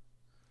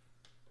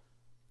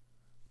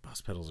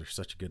 Boss pedals are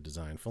such a good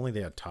design. If only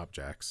they had top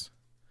jacks,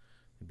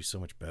 it'd be so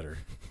much better.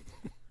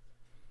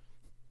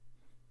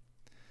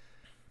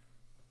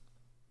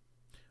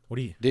 What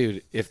do you...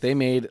 Dude, if they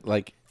made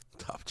like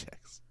Top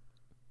checks.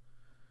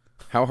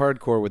 how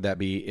hardcore would that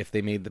be if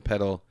they made the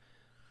pedal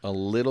a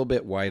little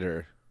bit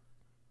wider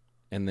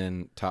and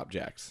then top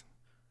jacks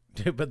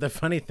Dude, but the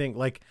funny thing,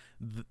 like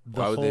the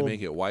Why would whole... they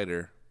make it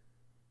wider?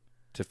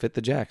 to fit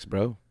the jacks,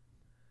 bro?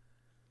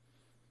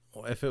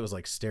 Well, if it was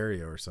like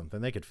stereo or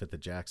something, they could fit the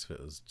jacks if it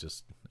was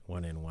just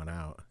one in, one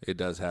out. It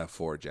does have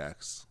 4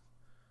 jacks.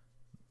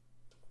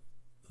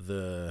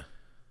 The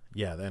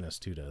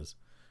NS2 does.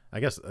 I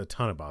guess a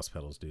ton of Boss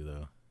pedals do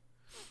though.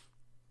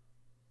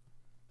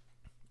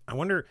 I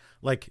wonder,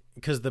 like,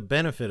 because the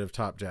benefit of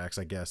top jacks,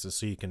 I guess, is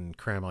so you can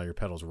cram all your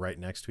pedals right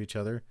next to each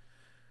other.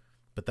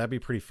 But that'd be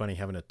pretty funny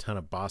having a ton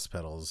of Boss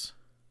pedals,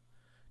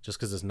 just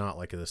because it's not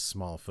like this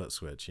small foot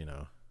switch, you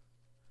know.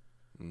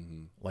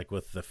 Mm-hmm. Like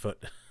with the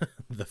foot,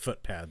 the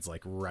foot pads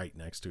like right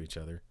next to each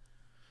other.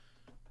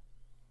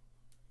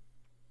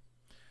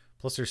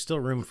 Plus, there's still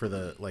room for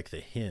the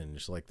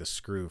hinge, like the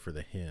screw for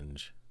the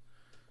hinge.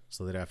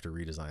 So they'd have to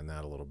redesign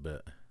that a little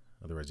bit.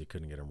 Otherwise, you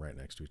couldn't get them right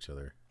next to each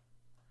other.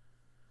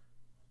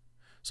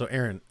 So,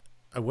 Aaron,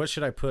 what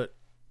should I put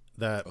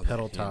that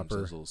pedal hinge, topper?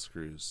 those little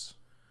screws.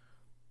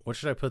 What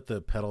should I put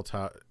the pedal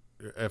top?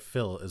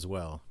 Phil as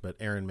well, but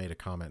Aaron made a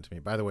comment to me.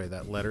 By the way,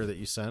 that letter that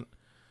you sent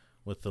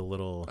with the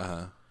little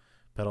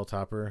pedal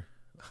topper,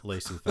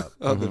 Lacey thought.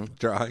 The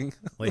drawing.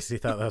 Lacey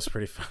thought that was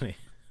pretty funny.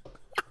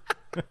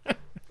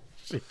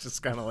 She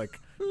just kind of like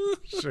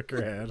shook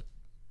her head.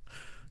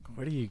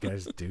 What do you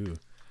guys do?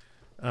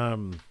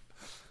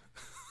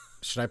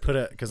 Should I put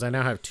it, because I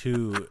now have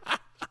 2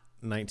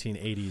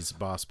 1980s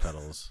Boss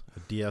pedals, a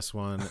DS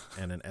one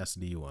and an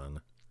SD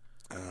one.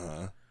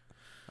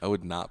 I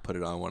would not put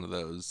it on one of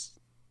those.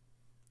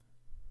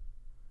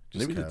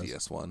 Just Maybe the 'cause.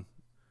 DS one.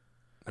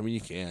 I mean, you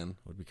can,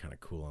 Would be kind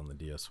of cool on the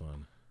DS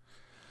one.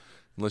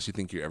 unless you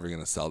think you're ever going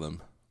to sell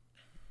them.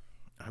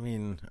 I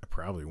mean, I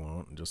probably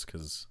won't, just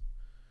because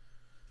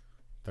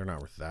they're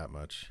not worth that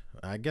much.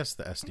 I guess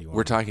the SD one.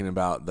 We're talking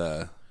about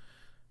the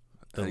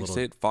how do you little-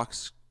 say it?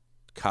 Fox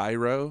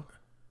Cairo?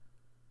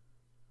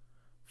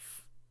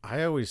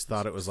 I always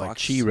thought it was like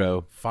Fox-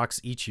 Chiro. Fox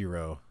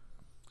Ichiro,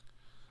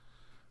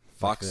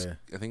 Fox. the-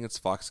 I think it's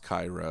Fox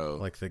Cairo.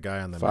 like the guy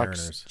on the Fox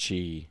Mariners.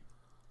 Chi.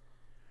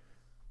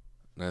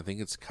 And I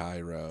think it's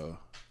Cairo.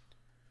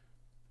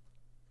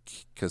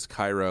 Because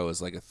Cairo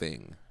is like a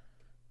thing.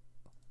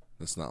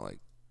 It's not like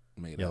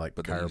made Yeah, up. like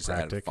but then you just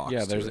add chiropractic. Fox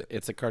Yeah, to it.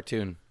 it's a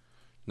cartoon.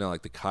 No,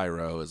 like the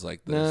Cairo is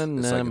like Na this.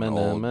 It's na like ma an na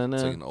old, ma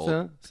it's like an na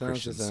old sa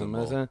Christian sa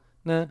ma symbol. sa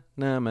na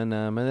na ma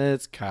na ma.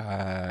 It's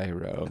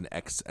Cairo. An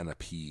X and a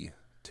P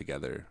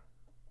together.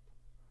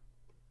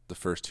 The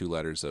first 2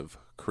 letters of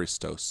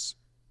Christos,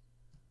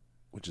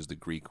 which is the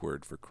Greek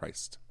word for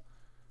Christ.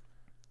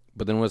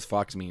 But then what does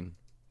Fox mean?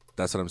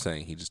 That's what I'm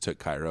saying. He just took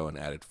Cairo and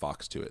added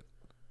Fox to it.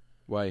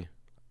 Why?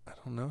 I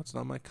don't know. It's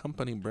not my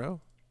company,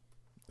 bro.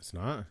 It's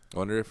not. I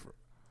wonder if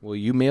Well,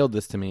 you mailed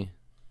this to me.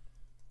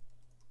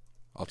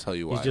 I'll tell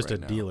you why. He's just right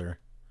a now. dealer.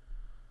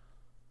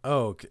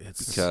 Oh,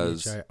 it's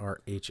Because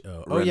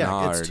Chirho. Oh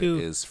yeah, it's Renard 2.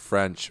 is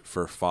French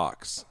for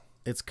fox.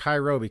 It's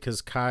Cairo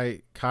because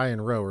Kai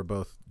and Ro are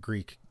both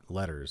Greek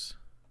letters.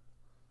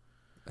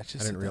 I I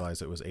didn't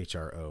realize it was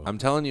HRO. I'm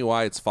telling you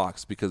why it's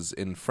fox, because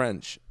in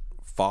French,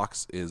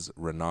 fox is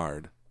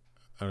Renard,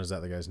 Oh, is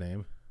that the guy's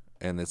name?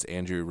 and it's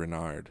Andrew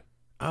Renard.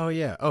 Oh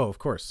yeah. Oh, of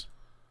course.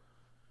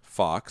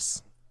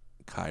 Fox,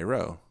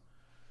 Cairo.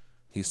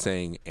 He's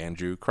saying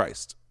Andrew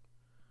Christ.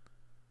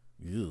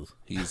 Ew.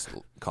 He's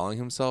calling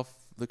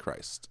himself the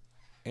Christ.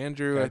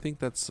 Andrew, I think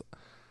that's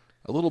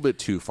a little bit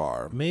too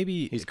far.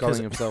 Maybe He's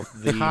calling himself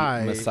the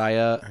Kai-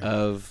 Messiah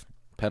of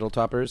pedal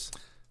toppers.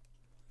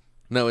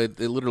 No, it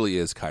literally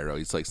is Cairo.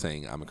 He's like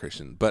saying I'm a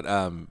Christian. But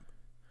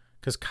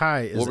because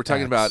Kai is what we're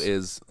talking X. about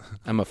is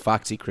I'm a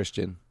foxy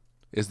Christian.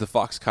 the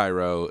Fox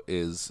Cairo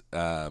is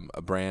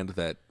a brand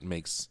that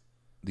makes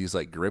these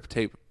like grip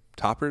tape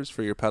toppers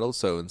for your pedals.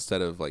 So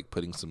instead of like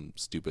putting some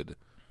stupid,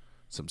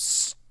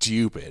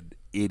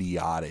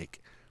 idiotic,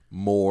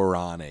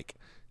 moronic,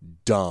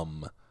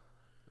 dumb,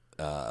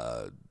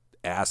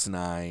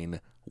 asinine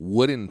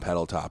wooden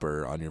pedal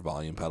topper on your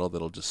volume pedal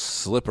that'll just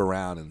slip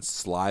around and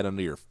slide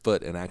under your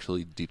foot and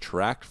actually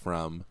detract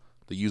from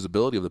the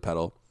usability of the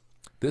pedal,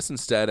 this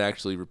instead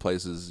actually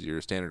replaces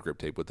your standard grip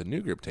tape with a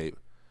new grip tape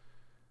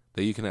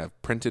that you can have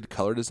printed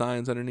color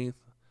designs underneath.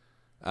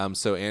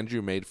 So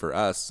Andrew made for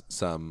us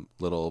some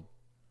little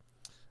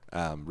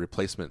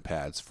replacement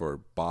pads for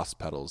Boss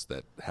pedals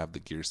that have the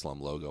Gear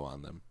Slum logo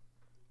on them.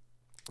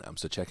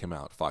 So check him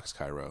out, Fox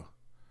Cairo.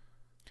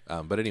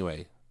 But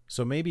anyway,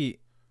 So maybe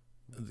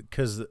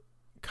because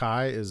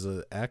Kai is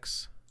a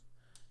X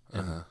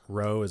and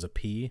Rho is a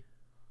P.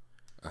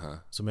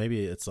 So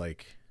maybe it's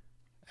like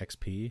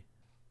XP.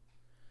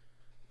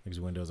 Like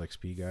Windows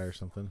XP guy or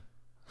something.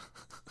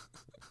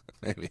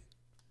 maybe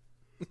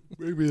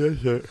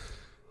That's it.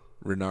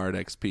 Renard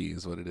XP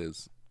is what it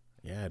is.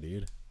 Yeah,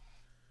 dude.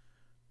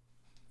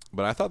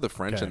 But I thought the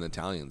French Okay. and the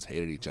Italians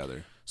hated each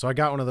other. So I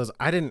got one of those.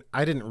 I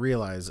didn't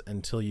realize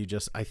until you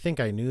just. I think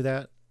I knew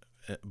that,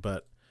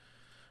 but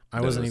I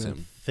That wasn't was even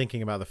him.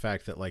 thinking about the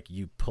fact that like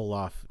you pull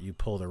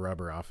the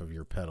rubber off of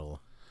your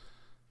pedal.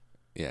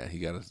 Yeah, you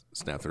got to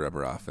snap the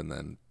rubber off and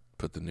then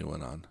put the new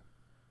one on.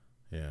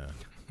 Yeah,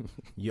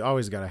 you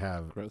always got to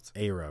have Gross.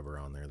 a rubber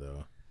on there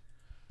though,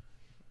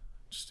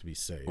 just to be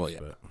safe. Well, yeah.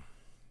 But.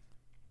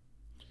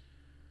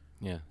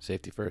 Yeah,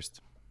 safety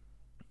first.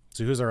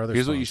 So who's our other?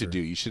 Here's what you sponsor? should do.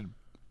 You should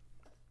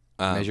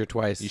Measure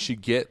twice. You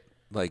should get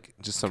like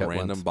just some Cut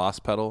random once. Boss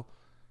pedal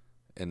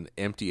and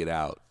empty it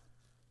out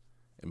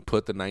and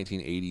put the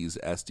 1980s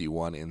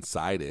SD1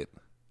 inside it.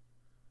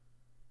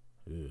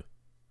 Ugh.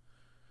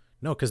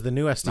 No, because the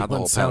new Not the SD1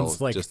 whole sounds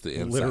pedal, like just the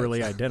insides.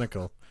 literally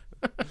identical.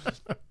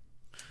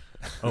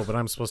 Oh, but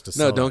I'm supposed to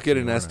sell No, don't that get to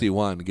an you,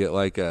 aren't I?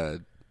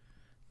 SD1.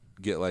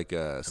 Get like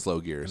a slow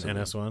gear or An something.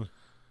 NS1.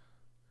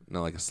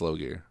 No, like a slow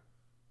gear.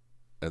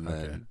 And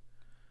then Okay.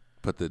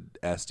 put the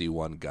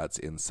SD1 guts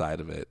inside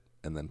of it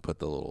and then put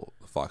the little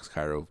Fox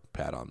Cairo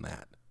pad on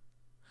that.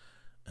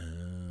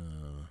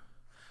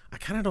 I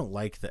kind of don't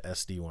like the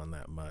SD1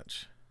 that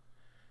much.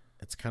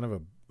 It's kind of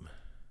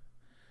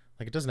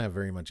like it doesn't have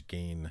very much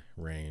gain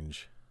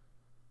range.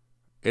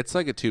 It's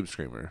like a tube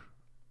screamer.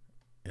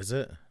 Is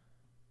it?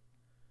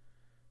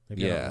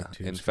 Maybe I don't Yeah. like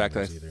tube In fact,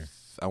 screamers either.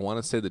 I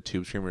want to say the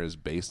tube screamer is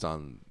based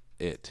on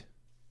it.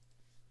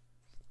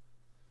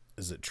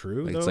 Is it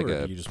true Like, though? it's like or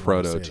a do you just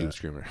want to proto say tube that?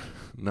 screamer.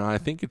 No, I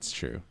think it's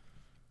true.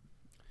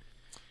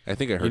 I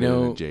think I heard You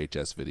know- it in a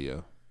JHS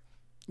video.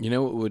 You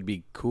know what would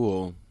be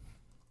cool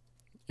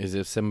is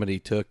if somebody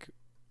took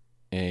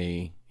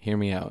hear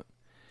me out.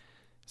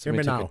 Somebody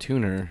me took now. a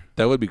tuner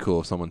That would be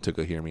cool if someone took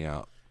a hear me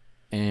out.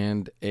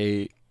 and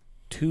a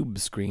tube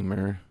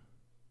screamer,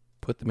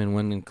 put them in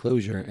one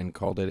enclosure and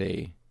called it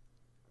a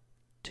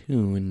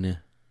tune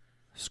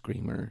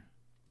screamer.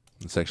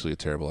 It's actually a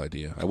terrible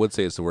idea. I would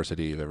say it's the worst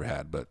idea you've ever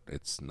had, but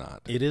it's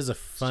not. It is a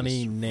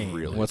funny just name.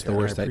 really What's the and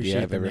I worst idea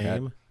appreciate I've the ever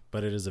had? name,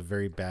 but it is a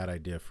very bad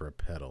idea for a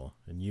pedal.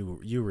 And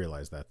you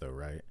realize that though,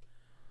 right?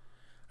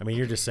 I mean,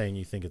 you're just saying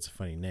you think it's a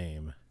funny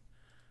name,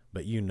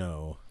 but you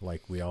know,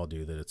 like we all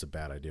do, that it's a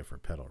bad idea for a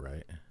pedal,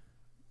 right?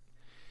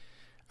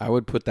 I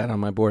would put that on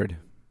my board.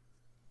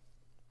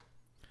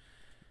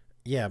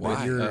 Yeah, but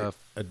Why? you're A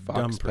a Fox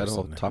dumb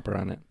pedal person. topper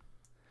on it.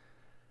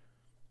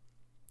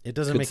 It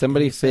doesn't Could make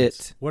somebody any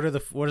sense. fit- What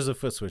does the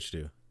foot switch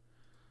do?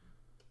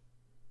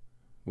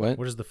 What?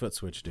 What does the foot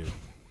switch do?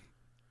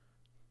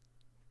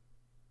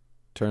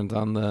 Turns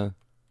on the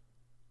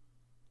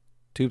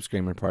tube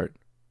screamer part.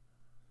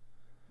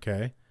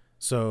 Okay.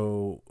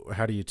 So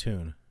how do you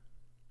tune?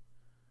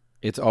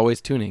 It's always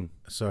tuning.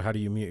 So how do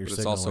you mute your But it's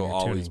signal also when you're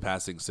always tuning?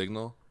 passing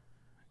signal.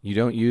 You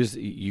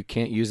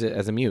can't use it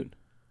as a mute.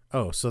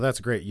 Oh, so that's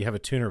great. You have a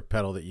tuner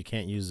pedal that you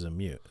can't use as a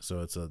mute. So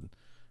it's a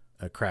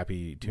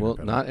crappy tuner Well,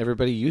 pedal. not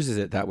everybody uses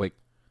it that way.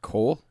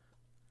 Cole?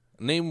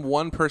 Name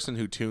one person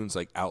who tunes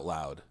like out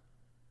loud.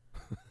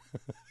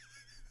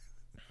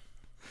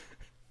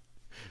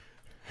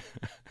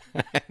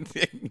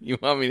 You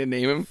want me to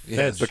name him?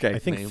 Yes. Fedge. Okay. I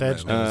think Name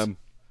Fedge them.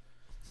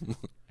 does.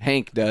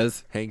 Hank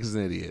does. Hank's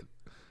an idiot.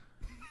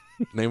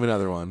 Name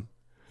another one.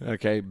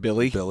 Okay,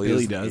 Billy. Billy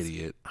is does. an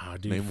idiot. Oh,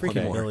 dude, Name one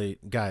freaking more. Billy.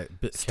 Guy,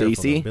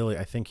 Stacy? Billy,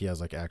 I think he has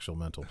like actual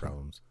mental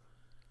problems.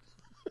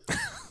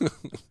 We're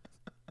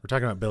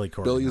talking about Billy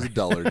Corgan. Billy is a right?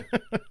 dullard.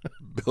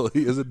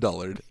 Billy is a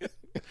dullard.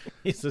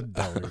 He's a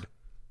dullard.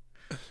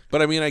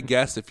 But I mean, I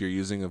guess if you're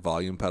using a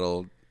volume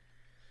pedal,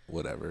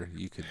 whatever,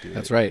 you could do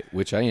That's it. right,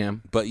 which I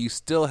am. But you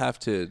still have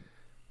to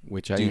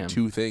Which I do am.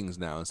 two things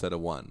now instead of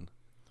one.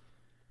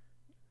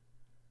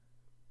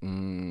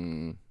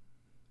 Mm,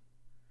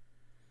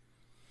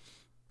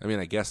 I mean,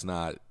 I guess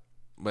not.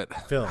 But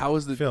Phil, how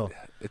is the Phil,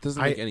 It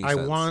doesn't make any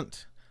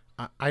sense.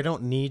 I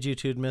don't need you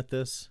to admit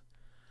this,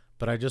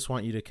 but I just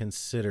want you to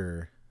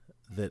consider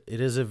that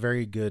it is a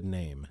very good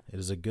name. It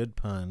is a good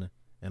pun,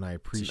 and I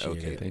appreciate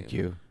okay it. thank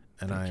you.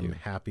 And Thank I'm you.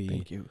 happy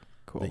Thank you.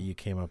 Cool. that you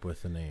came up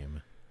with the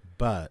name.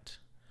 But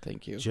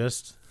Thank you.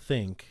 just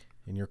think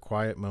in your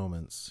quiet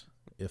moments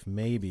if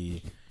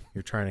maybe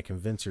you're trying to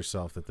convince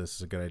yourself that this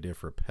is a good idea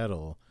for a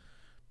pedal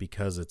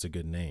because it's a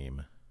good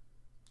name.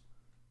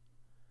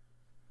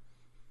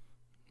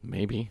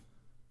 Maybe.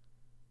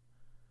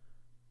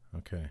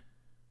 Okay.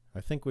 I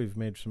think we've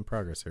made some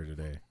progress here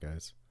today,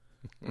 guys.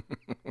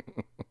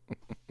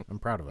 I'm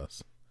proud of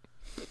us.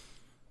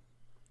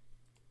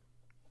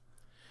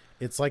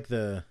 It's like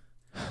the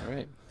All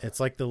right.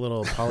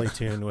 little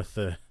Polytune with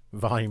the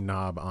volume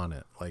knob on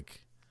it.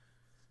 Like,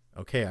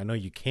 okay, I know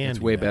you can. It's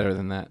do way that. better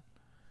than that.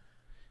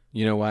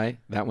 You know why?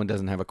 That one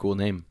doesn't have a cool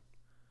name.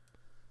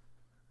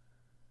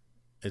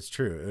 It's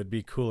true. It would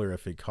be cooler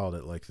if he called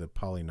it like the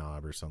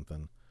Polyknob or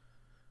something.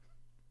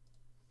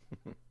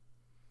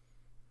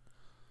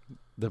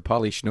 The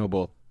Polly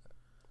Schnobel.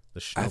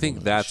 I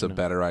think that's a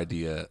better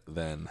idea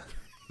than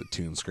the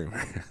Toon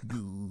Screamer.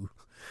 Ooh.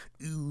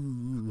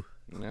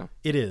 No,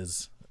 It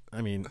is.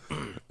 I mean,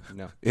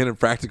 no. In a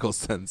practical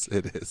sense,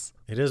 it is.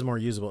 it is more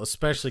usable,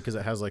 especially because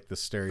it has like the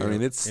stereo. I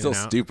mean, it's still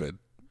stupid.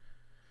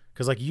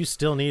 Because like you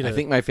still need. I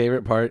think my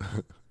favorite part,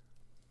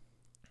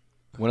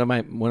 one of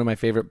my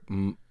favorite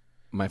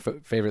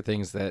favorite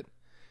things that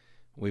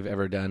we've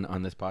ever done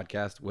on this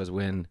podcast was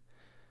when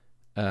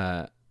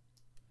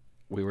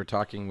we were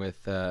talking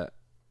with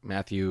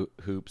Matthew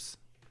Hoops,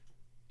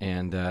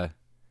 and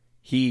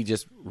he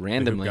just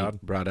randomly God?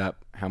 brought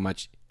up how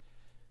much.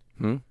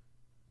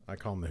 I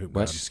call him the hoop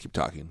What? god. Just keep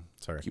talking.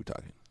 Sorry. Keep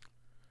talking.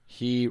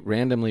 He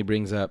randomly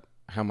brings up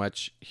how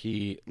much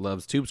he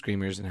loves Tube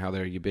Screamers and how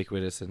they're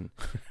ubiquitous and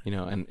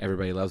and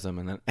everybody loves them.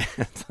 And then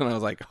and I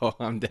was like, oh,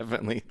 I'm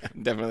definitely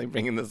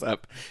bringing this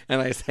up.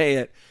 And I say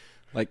it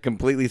like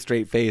completely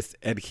straight faced,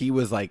 and he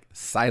was like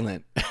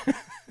silent.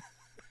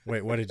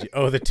 Wait, what did you?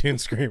 Oh, the Toon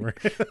Screamer.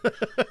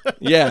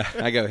 Yeah,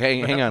 I go, hey,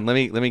 hang on, let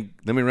me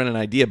run an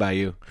idea by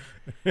you.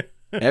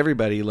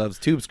 Everybody loves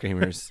Tube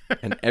Screamers,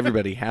 and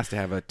everybody has to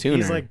have a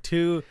tuner.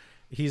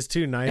 He's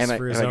too nice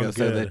for his and I own go, good.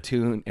 so the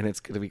tune, and it's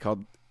going to be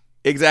called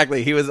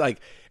exactly. He was like,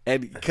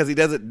 and because he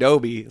doesn't know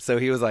me, so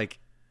he was like,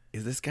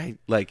 "Is this guy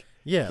like?"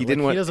 Yeah, he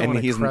didn't want, doesn't and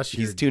want to he's crush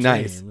your too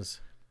nice. dreams.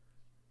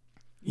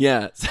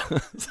 Yeah,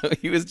 so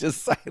he was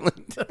just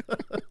silent.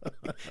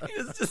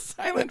 He was just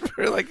silent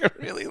for like a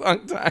really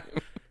long time.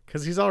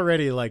 Because he's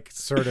already like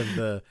sort of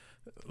the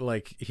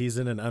like he's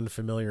in an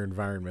unfamiliar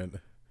environment.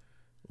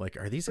 Like,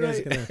 are these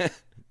guys gonna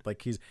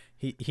like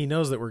he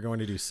knows that we're going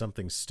to do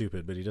something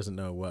stupid, but he doesn't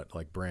know what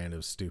like brand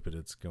of stupid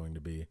it's going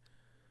to be.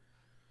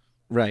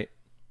 Right.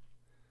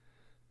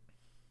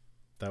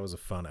 That was a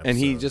fun episode. And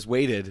he just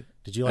waited.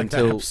 Did you like that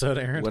until episode,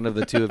 Aaron? One of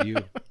the two of you.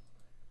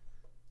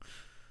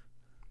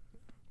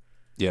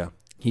 Yeah.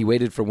 He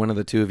waited for one of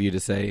the two of you to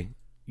say,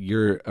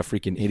 "You're a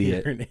freaking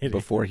idiot," You're an idiot.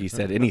 before he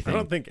said anything. I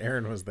don't think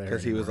Aaron was there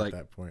 'Cause he was anymore like- at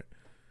that point.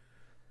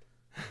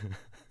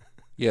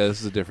 Yeah, this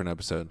is a different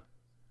episode.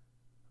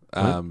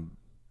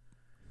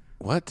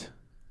 What?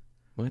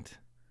 What?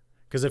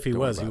 Because if he Don't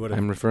was, worry he about would I'm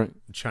have referring.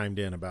 chimed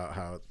in about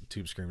how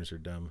Tube Screamers are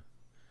dumb.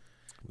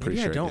 Pretty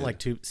Maybe sure I I don't did. like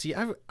Tube. See,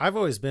 I've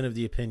always been of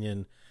the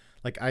opinion,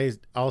 like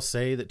I'll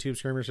say that Tube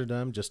Screamers are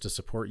dumb just to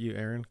support you,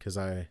 Aaron, because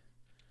that's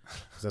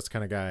the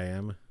kind of guy I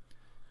am.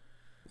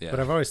 Yeah. But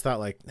I've always thought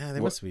like, they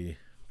must be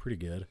pretty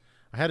good.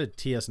 I had a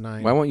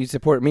TS9. Why won't you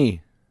support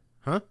me?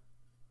 Huh?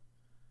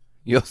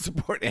 You'll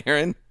support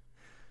Aaron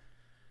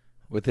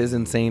with his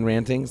insane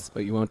rantings,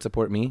 but you won't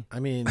support me? I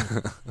mean,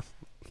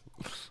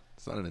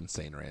 It's not an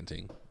insane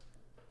ranting.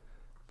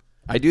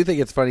 I do think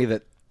it's funny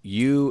that I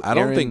don't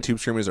Aaron, think Tube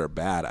Screamers are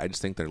bad. I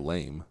just think they're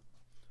lame.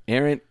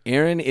 Aaron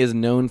is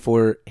known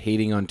for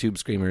hating on Tube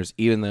Screamers,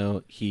 even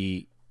though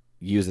he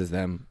uses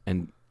them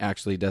and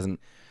actually doesn't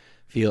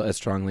feel as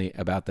strongly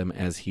about them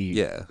as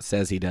he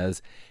says he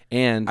does.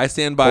 And I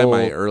stand by Cole-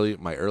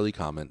 my early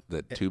comment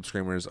that Tube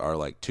Screamers are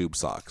like tube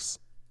socks.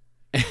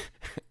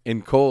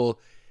 and Cole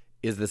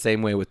is the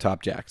same way with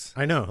Top Jacks.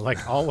 I know,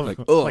 like all of Like,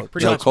 them, oh, like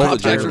pretty no, much Cole Top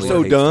Jacks are generally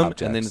so hates dumb,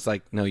 Top and then Jacks. it's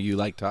like, no, you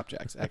like Top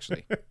Jacks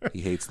actually.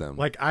 He hates them.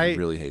 Like he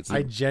really hates them.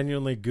 I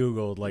genuinely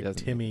Googled like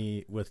doesn't.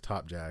 Timmy with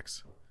Top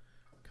Jacks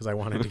because I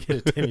wanted to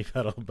get a Timmy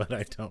pedal, but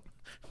I don't.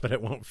 But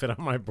it won't fit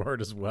on my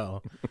board as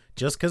well.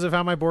 Just because of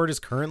how my board is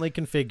currently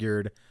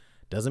configured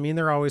doesn't mean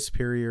they're always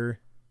superior.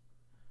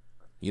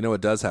 You know what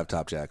does have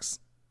Top Jacks?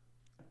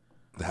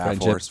 The half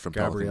Friendship. horse from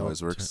Pelican Gabrielle.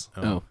 Noiseworks.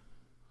 Oh.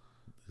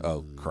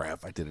 Oh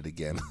crap! I did it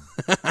again.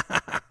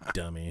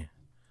 Dummy.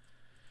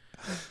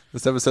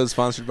 This episode is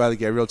sponsored by the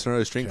Gabriel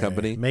Tenorio String Okay.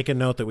 Company. Make a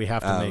note that we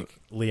have to make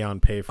Leon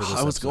pay for this.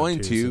 I was episode, going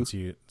too,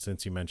 to.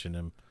 since you mentioned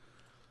him.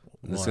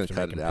 I'm just We'll gonna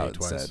have cut to it make him out pay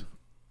twice. instead.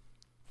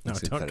 No, I'm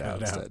just gonna don't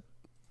cut it out.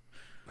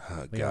 Oh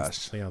Leon's,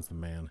 gosh, Leon's the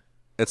man.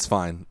 it's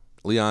fine.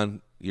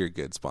 Leon, you're a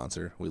good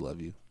sponsor. We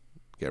love you.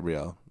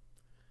 Gabrielle,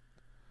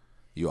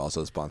 you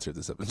also sponsored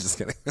this episode. Just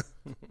kidding.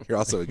 You're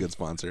also a good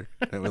sponsor,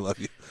 and we love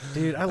you.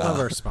 Dude, I love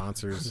our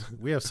sponsors.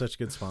 We have such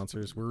good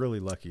sponsors. We're really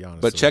lucky,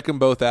 honestly. But check them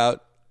both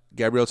out.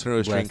 Gabriel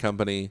Tenorio String Blessed.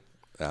 Company.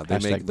 They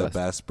Hashtag make the blessed.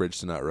 best bridge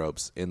to nut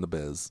ropes in the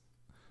biz.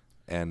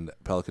 And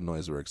Pelican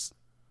Noiseworks.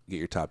 Get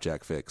your Top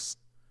Jack fix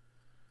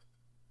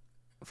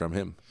from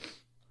him.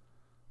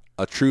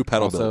 A true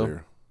pedal Also-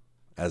 builder,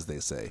 as they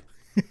say.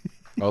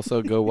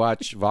 Also, go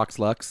watch Vox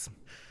Lux.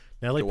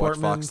 Nellie Go watch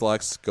Portman. Fox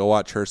Lux. Go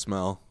watch her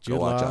smell. Jude Go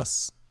watch Law.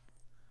 us.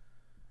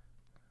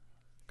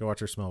 Go watch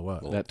her smell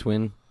what? That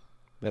twin.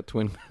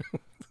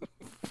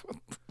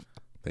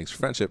 Thanks for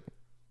friendship.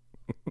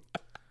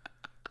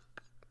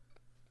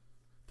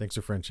 Thanks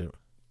for friendship.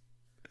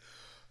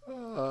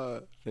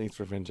 Thanks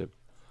for friendship.